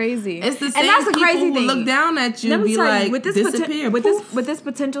because it's crazy. It's the same and that's the people crazy who thing. look down at you and be like, disappear. With this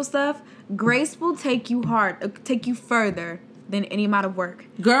potential stuff, grace will take you further than any amount of work.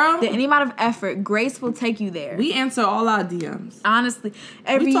 Girl. Than any amount of effort. Grace will take you there. We answer all our DMs. Honestly.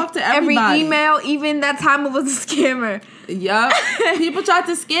 We talk to everybody. Every email, even that time it was a scammer. Yup. People tried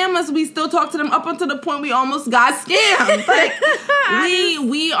to scam us. We still talk to them up until the point we almost got scammed. Like,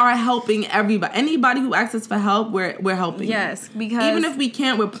 we are helping everybody. Anybody who asks us for help, we're helping. Yes, because even if we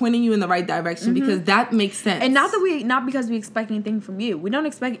can't, we're pointing you in the right direction because that makes sense. And not because we expect anything from you. We don't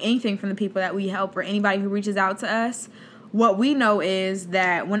expect anything from the people that we help or anybody who reaches out to us. What we know is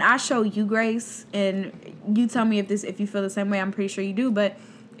that when I show you grace, and you tell me if you feel the same way, I'm pretty sure you do, but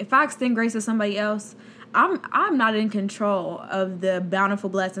if I extend grace to somebody else, I'm not in control of the bountiful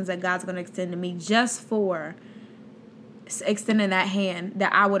blessings that God's going to extend to me just for extending that hand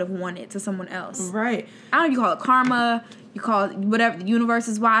that I would have wanted to someone else. Right. I don't know if you call it karma, you call it whatever, the universe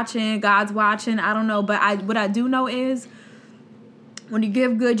is watching, God's watching, I don't know, but what I do know is when you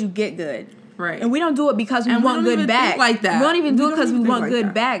give good, you get good. Right. And we don't do it because we want good back. Like that. We don't even do it because we want like good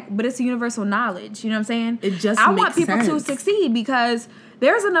that. back. But it's universal knowledge. You know what I'm saying? It just I makes want people sense. to succeed because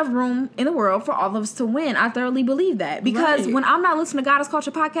there's enough room in the world for all of us to win. I thoroughly believe that. Because when I'm not listening to Goddess Culture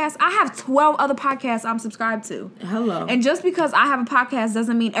podcast, I have 12 other podcasts I'm subscribed to. Hello. And just because I have a podcast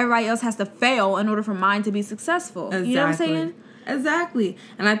doesn't mean everybody else has to fail in order for mine to be successful. Exactly. You know what I'm saying? Exactly.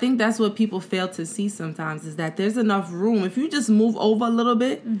 And I think that's what people fail to see sometimes is that there's enough room. If you just move over a little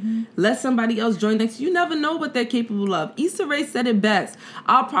bit, let somebody else join next. You never know what they're capable of. Issa Rae said it best.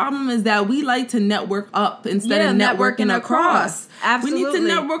 Our problem is that we like to network up instead of networking across. Absolutely. We need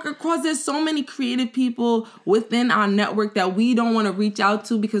to network across. There's so many creative people within our network that we don't want to reach out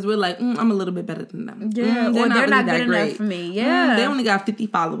to because we're like, I'm a little bit better than them. Yeah, they're not really good enough for me. Yeah. They only got 50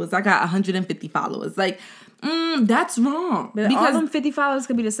 followers. I got 150 followers. Like, that's wrong. But because all them 50 followers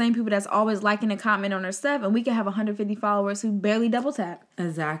could be the same people that's always liking and commenting on our stuff, and we can have 150 followers who barely double tap.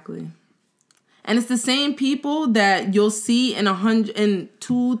 Exactly. And it's the same people that you'll see in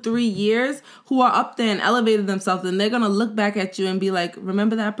 2-3 years who are up there and elevated themselves, and they're gonna look back at you and be like,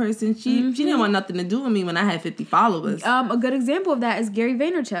 "Remember that person? She didn't want nothing to do with me when I had 50 followers." A good example of that is Gary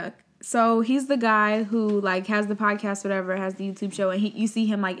Vaynerchuk. So he's the guy who like has the podcast, whatever, has the YouTube show, and you see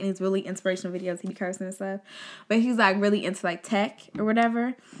him like in his really inspirational videos, he be cursing and stuff, but he's like really into like tech or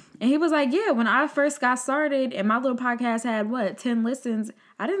whatever. And he was like, yeah, when I first got started and my little podcast had 10 listens,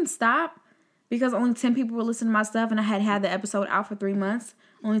 I didn't stop because only 10 people were listening to my stuff, and I had the episode out for 3 months.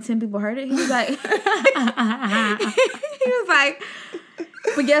 Only 10 people heard it. He was like,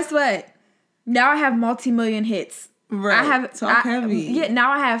 but guess what? Now I have multi-million hits. Right. Heavy. Yeah,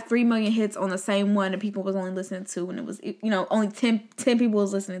 now I have 3 million hits on the same one that people was only listening to, and it was, only 10 people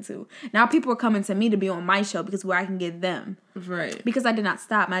was listening to. Now people are coming to me to be on my show because where I can get them. Right. Because I did not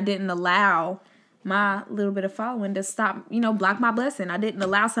stop. And I didn't allow my little bit of following to stop, block my blessing. I didn't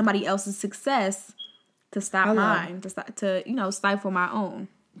allow somebody else's success to stop mine, to stifle my own.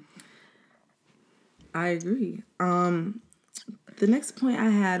 I agree. The next point I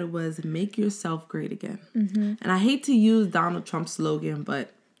had was make yourself great again. Mm-hmm. And I hate to use Donald Trump's slogan,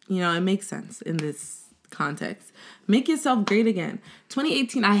 but, it makes sense in this context. Make yourself great again.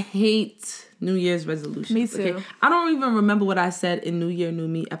 2018, I hate New Year's resolutions. Me too. Okay? I don't even remember what I said in New Year, New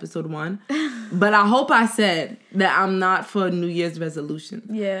Me, episode 1. But I hope I said that I'm not for New Year's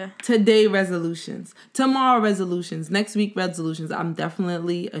resolutions. Yeah. Today resolutions. Tomorrow resolutions. Next week resolutions. I'm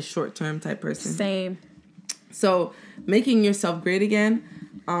definitely a short-term type person. Same. So, making yourself great again,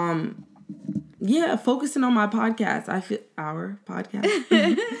 Yeah, focusing on my podcast. I feel our podcast.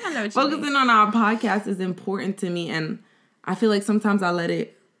 I know what Focusing on our podcast is important to me, and I feel like sometimes I let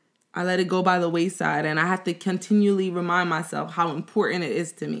it go by the wayside, and I have to continually remind myself how important it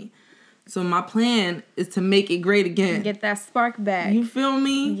is to me. So my plan is to make it great again. Get that spark back. You feel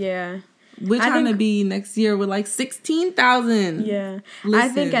me? Yeah. We're trying to be next year with like 16,000. Yeah.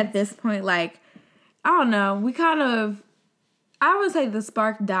 Listen. I think at this point, like, I don't know, we kind of, I would say the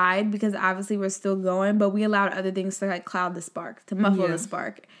spark died because obviously we're still going, but we allowed other things to like cloud the spark, to muffle the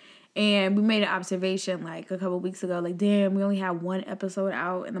spark. And we made an observation like a couple weeks ago, like, damn, we only had one episode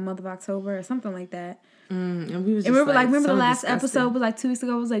out in the month of October or something like that. And we was just remember so the last episode was like 2 weeks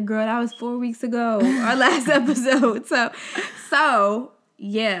ago. I was like, girl, that was 4 weeks ago, our last episode. So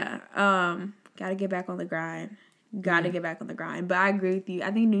yeah, gotta get back on the grind. Get back on the grind. But I agree with you.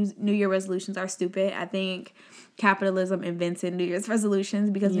 I think New Year resolutions are stupid. I think capitalism invented New Year's resolutions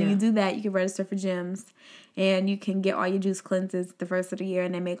because when you do that, you can register for gyms and you can get all your juice cleanses the first of the year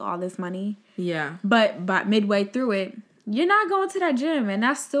and then make all this money. Yeah. But midway through it, you're not going to that gym and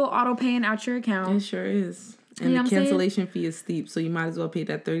that's still auto paying out your account. It sure is. And the cancellation fee is steep, so you might as well pay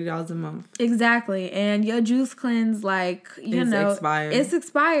that $30 a month. Exactly. And your juice cleanse, like, expired. It's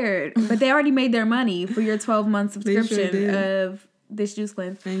expired. But they already made their money for your 12-month subscription of this juice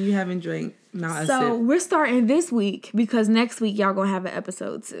cleanse. And you haven't drank not a sip. So we're starting this week because next week y'all gonna have an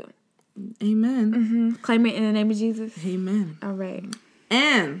episode too. Amen. Mm-hmm. Claim it in the name of Jesus. Amen. All right.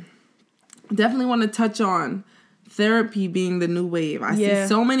 And definitely want to touch on therapy being the new wave. I see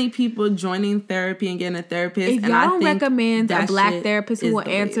so many people joining therapy and getting a therapist. If y'all don't recommend a black therapist who will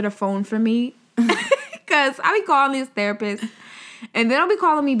answer the phone for me, because I be calling these therapists and they don't be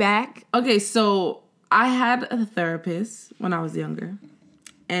calling me back. Okay, so I had a therapist when I was younger.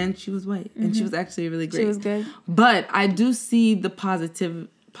 And she was white. And she was actually really great. She was good. But I do see the positive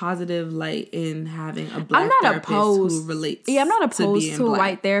light in having a black therapist who relates. Yeah, I'm not opposed to a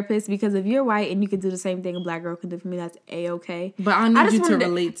white therapist because if you're white and you can do the same thing a black girl can do for me, that's A-okay. But I need you to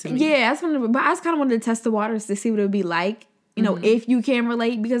relate to me. Yeah, but I just kind of wanted to test the waters to see what it would be like. You know, if you can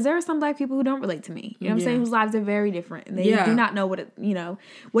relate, because there are some black people who don't relate to me. You know what I'm saying? Whose lives are very different. And they do not know what it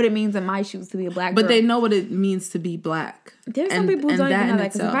means in my shoes to be a black girl. But they know what it means to be black. There's some people who don't even know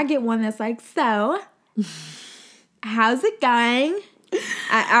that. Because if I get one that's like, so, how's it going?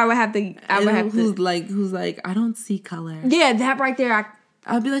 I would have to. Who's like, I don't see color. Yeah, that right there.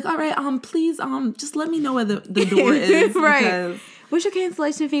 I'd be like, all right, please, just let me know where the door is. Right. What's your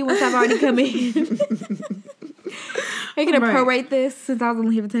cancellation fee once I've already come in? Are you gonna prorate this since I was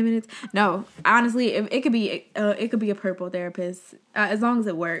only here for 10 minutes? No, honestly, it could be a purple therapist as long as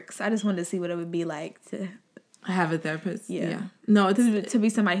it works. I just wanted to see what it would be like to have a therapist. Yeah. No, to be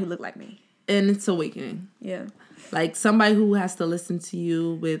somebody who looked like me. And it's awakening. Yeah. Like somebody who has to listen to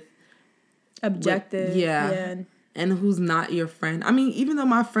you with objective. Yeah. And who's not your friend. I mean, even though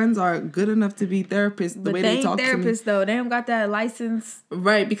my friends are good enough to be therapists, the way they talk to me. But they ain't therapists, though. They don't got that license.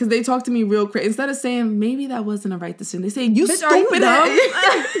 Right, because they talk to me real crazy. Instead of saying, maybe that wasn't a right decision, they say, you Bitch, stupid.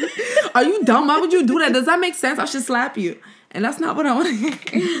 Are you dumb? Why would you do that? Does that make sense? I should slap you. And that's not what I want to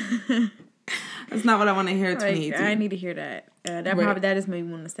hear. That's not what I want to hear. 2018. I need to hear that. That just made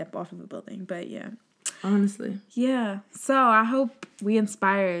me want to step off of a building. But yeah. Honestly. Yeah. So I hope we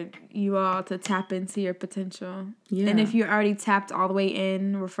inspired you all to tap into your potential. Yeah. And if you're already tapped all the way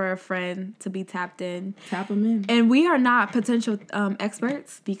in, refer a friend to be tapped in. Tap them in. And we are not potential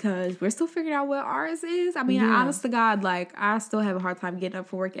experts because we're still figuring out what ours is. I mean, honest to God, like, I still have a hard time getting up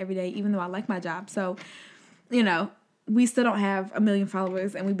for work every day, even though I like my job. So, we still don't have 1 million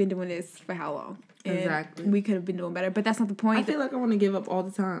followers, and we've been doing this for how long? Exactly. We could have been doing better, but that's not the point. I feel like I want to give up all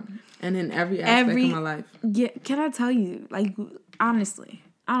the time and in every aspect of my life. Yeah, can I tell you, like, honestly,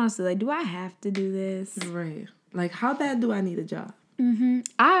 like, do I have to do this? Right. Like, how bad do I need a job? Mm-hmm.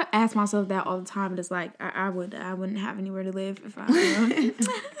 I ask myself that all the time. It's like, I wouldn't have anywhere to live if I so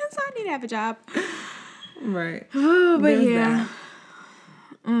I need to have a job. Right. Oh, but yeah.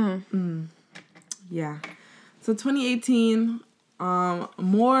 Yeah. So 2018,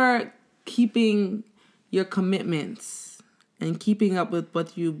 more keeping your commitments and keeping up with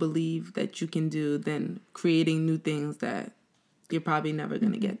what you believe that you can do than creating new things that you're probably never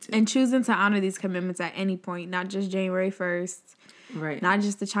going to get to. And choosing to honor these commitments at any point, not just January 1st. Right. Not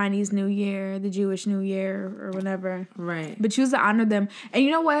just the Chinese New Year, the Jewish New Year, or whatever. Right. But choose to honor them. And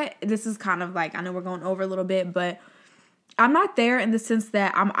you know what? This is kind of like, I know we're going over a little bit, but I'm not there in the sense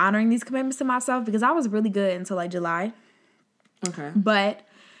that I'm honoring these commitments to myself because I was really good until like July. Okay. But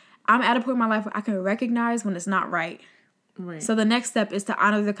I'm at a point in my life where I can recognize when it's not right. Right. So the next step is to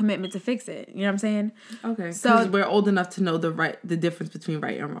honor the commitment to fix it. You know what I'm saying? Okay. So we're old enough to know the difference between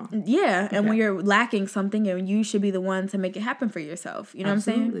right and wrong. Yeah. And when you're lacking something, and you should be the one to make it happen for yourself. You know what I'm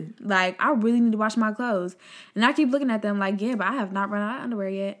saying? Like, I really need to wash my clothes. And I keep looking at them like, yeah, but I have not run out of underwear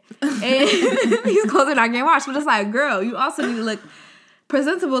yet. And these clothes are not getting washed. But it's like, girl, you also need to look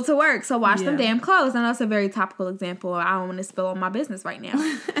presentable to work. So wash them damn clothes. I know it's a very topical example. I don't want to spill on my business right now.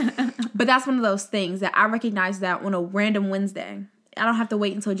 But that's one of those things that I recognize that on a random Wednesday. I don't have to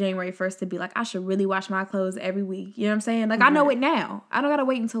wait until January 1st to be like, I should really wash my clothes every week. You know what I'm saying? Like, I know it now. I don't got to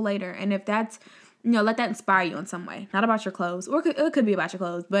wait until later. And if that's, let that inspire you in some way. Not about your clothes. Or it could be about your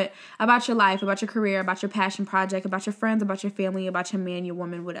clothes. But about your life, about your career, about your passion project, about your friends, about your family, about your man, your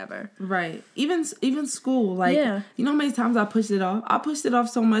woman, whatever. Right. Even school. Like, you know how many times I pushed it off? I pushed it off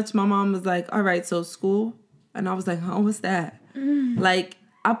so much. My mom was like, all right, so school. And I was like, oh, what's that? Like,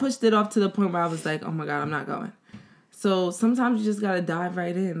 I pushed it off to the point where I was like, oh my God, I'm not going. So sometimes you just got to dive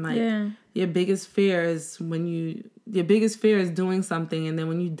right in. Like, your biggest fear is doing something. And then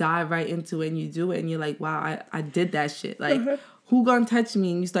when you dive right into it and you do it and you're like, wow, I did that shit. Like, who gonna touch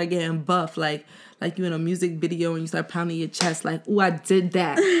me? And you start getting buff. Like you in a music video and you start pounding your chest like, ooh, I did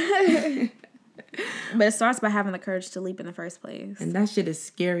that. But it starts by having the courage to leap in the first place. And that shit is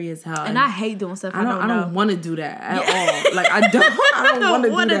scary as hell. And I hate doing stuff I don't want to do that at all. Like, I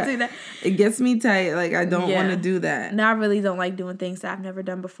don't want to do that. It gets me tight. Like, I don't want to do that. No, I really don't like doing things that I've never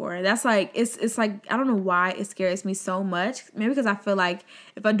done before. And that's like, it's like, I don't know why it scares me so much. Maybe because I feel like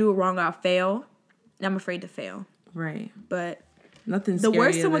if I do it wrong, I'll fail. And I'm afraid to fail. Right. But nothing. The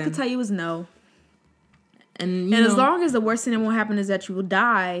worst someone could tell you is no. And as long as the worst thing that won't happen is that you will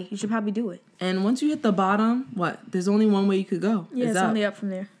die, you should probably do it. And once you hit the bottom, there's only one way you could go. Yeah, it's only up from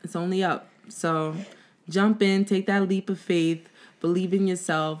there. It's only up. So jump in, take that leap of faith, believe in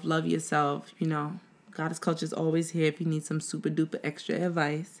yourself, love yourself. Goddess Culture is always here if you need some super duper extra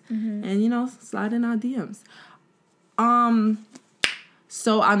advice. Mm-hmm. And, slide in our DMs.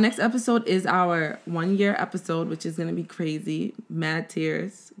 So our next episode is our 1-year episode, which is going to be crazy. Mad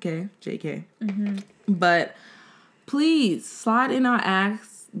tears. Okay? JK. Mm-hmm. But please slide in our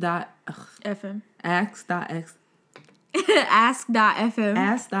ask.fm. Ask.x. Ask.fm.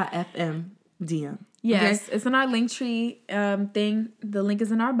 Ask.fm DM. Yes, okay? It's in our Linktree thing. The link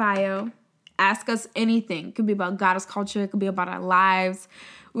is in our bio. Ask us anything. It could be about Goddess Culture. It could be about our lives.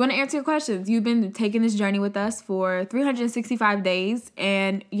 We want to answer your questions. You've been taking this journey with us for 365 days.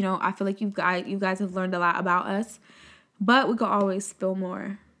 And, I feel like you guys have learned a lot about us. But we could always spill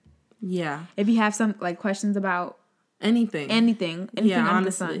more. Yeah. If you have some questions about anything yeah,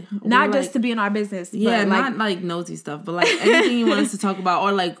 honestly, not just to be in our business. Yeah, but not nosy stuff, but anything you want us to talk about,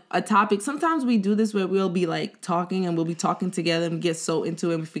 or a topic. Sometimes we do this where we'll be talking and we'll be talking together and we get so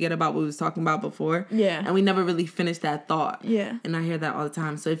into it and we forget about what we was talking about before. Yeah, and we never really finish that thought. Yeah, and I hear that all the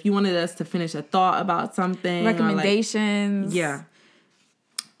time. So if you wanted us to finish a thought about something, recommendations,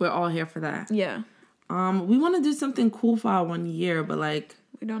 we're all here for that. Yeah. We want to do something cool for our 1 year, but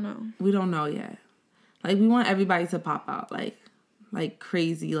we don't know. We don't know yet. We want everybody to pop out, like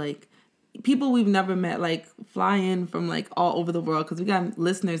crazy, people we've never met, fly in from, all over the world, because we got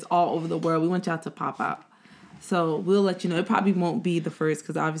listeners all over the world. We want y'all to pop out. So we'll let you know. It probably won't be the first,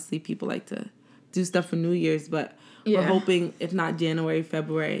 because obviously people like to do stuff for New Year's, but we're hoping, if not January,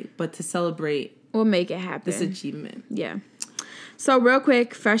 February, but to celebrate. We'll make it happen. This achievement. Yeah. So real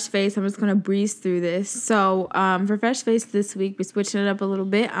quick, Fresh Face, I'm just going to breeze through this. So for Fresh Face this week, we're switching it up a little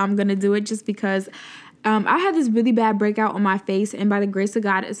bit. I'm going to do it just because I had this really bad breakout on my face, and by the grace of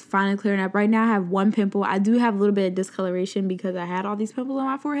God, it's finally clearing up. Right now, I have one pimple. I do have a little bit of discoloration because I had all these pimples on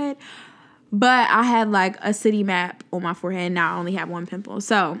my forehead, but I had a city map on my forehead, and now I only have one pimple.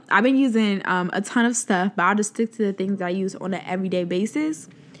 So I've been using a ton of stuff, but I'll just stick to the things that I use on an everyday basis,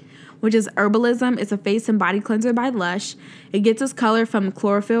 which is Herbalism. It's a face and body cleanser by Lush. It gets its color from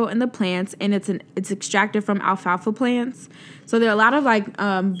chlorophyll in the plants, and it's extracted from alfalfa plants. So there are a lot of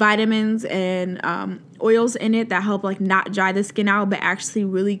vitamins and oils in it that help not dry the skin out, but actually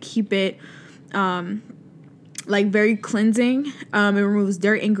really keep it very cleansing. It removes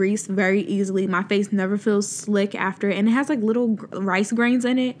dirt and grease very easily. My face never feels slick after it, and it has little rice grains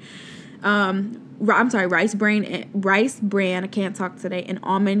in it. Rice bran, I can't talk today, and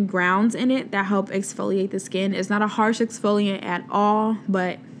almond grounds in it that help exfoliate the skin. It's not a harsh exfoliant at all,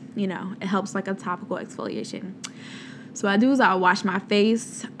 but, it helps a topical exfoliation. So what I do is I wash my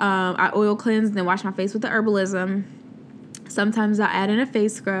face, I oil cleanse, then wash my face with the Herbalism. Sometimes I add in a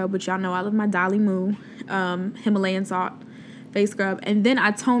face scrub, which y'all know I love my Dolly Moo, Himalayan salt face scrub, and then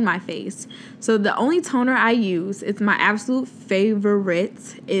I tone my face. So the only toner I use, it's my absolute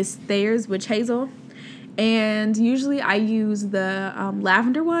favorite, is Thayer's Witch Hazel. And usually I use the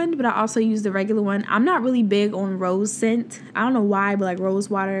lavender one, but I also use the regular one. I'm not really big on rose scent. I don't know why, but like rose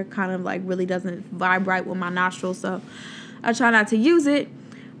water kind of like really doesn't vibe right with my nostrils, so I try not to use it.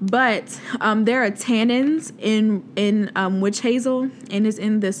 But there are tannins in witch hazel, and it's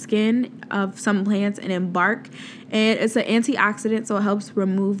in the skin of some plants and in bark. And it's an antioxidant, so it helps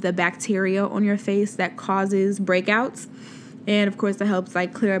remove the bacteria on your face that causes breakouts. And of course, it helps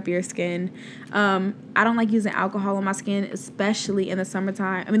like clear up your skin. I don't like using alcohol on my skin, especially in the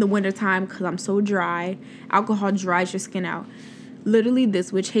summertime. I mean, the wintertime, because I'm so dry. Alcohol dries your skin out. Literally,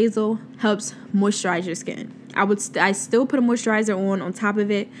 this witch hazel helps moisturize your skin. I still put a moisturizer on top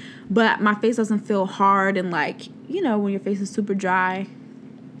of it, but my face doesn't feel hard and like, you know, when your face is super dry.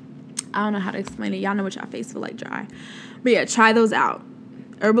 I don't know how to explain it. Y'all know what y'all face feel like dry. But yeah, try those out.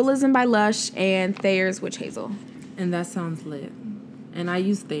 Herbalism by Lush and Thayer's Witch Hazel. And that sounds lit. And I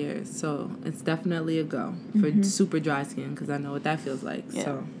use Thayer's, so it's definitely a go for super dry skin, because I know what that feels like. Yeah.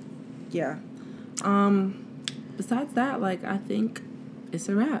 So, yeah. Besides that, like, I think it's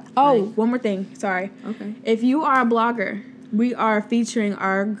a wrap. Oh, like, one more thing. Sorry. Okay. If you are a blogger, we are featuring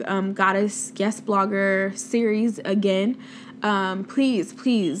our Goddess Guest Blogger series again.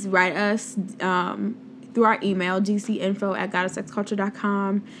 Please write us through our email,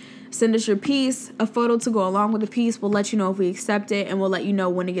 gcinfo@goddesssexculture.com. Send us your piece, a photo to go along with the piece. We'll let you know if we accept it, and we'll let you know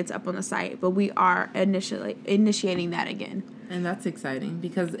when it gets up on the site. But we are initiating that again. And that's exciting,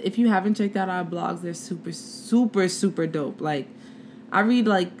 because if you haven't checked out our blogs, they're super, super, super dope. Like, I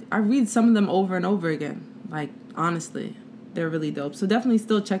read some of them over and over again. Like, honestly, they're really dope. So definitely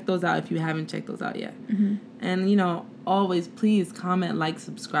still check those out if you haven't checked those out yet. Mm-hmm. And, you know, always please comment, like,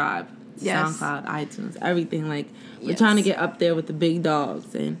 subscribe. Yes. SoundCloud, iTunes, everything. Like, we're trying to get up there with the big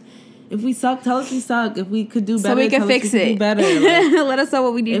dogs. And if we suck, tell us we suck. If we could do better, so we can fix it. Do better. Like, let us know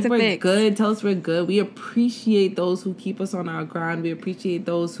what we need to fix. If we're good, tell us we're good. We appreciate those who keep us on our grind. We appreciate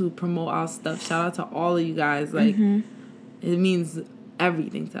those who promote our stuff. Shout out to all of you guys. Like, it means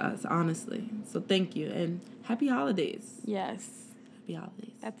everything to us, honestly. So thank you, and happy holidays. Yes. Happy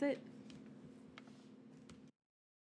holidays. That's it.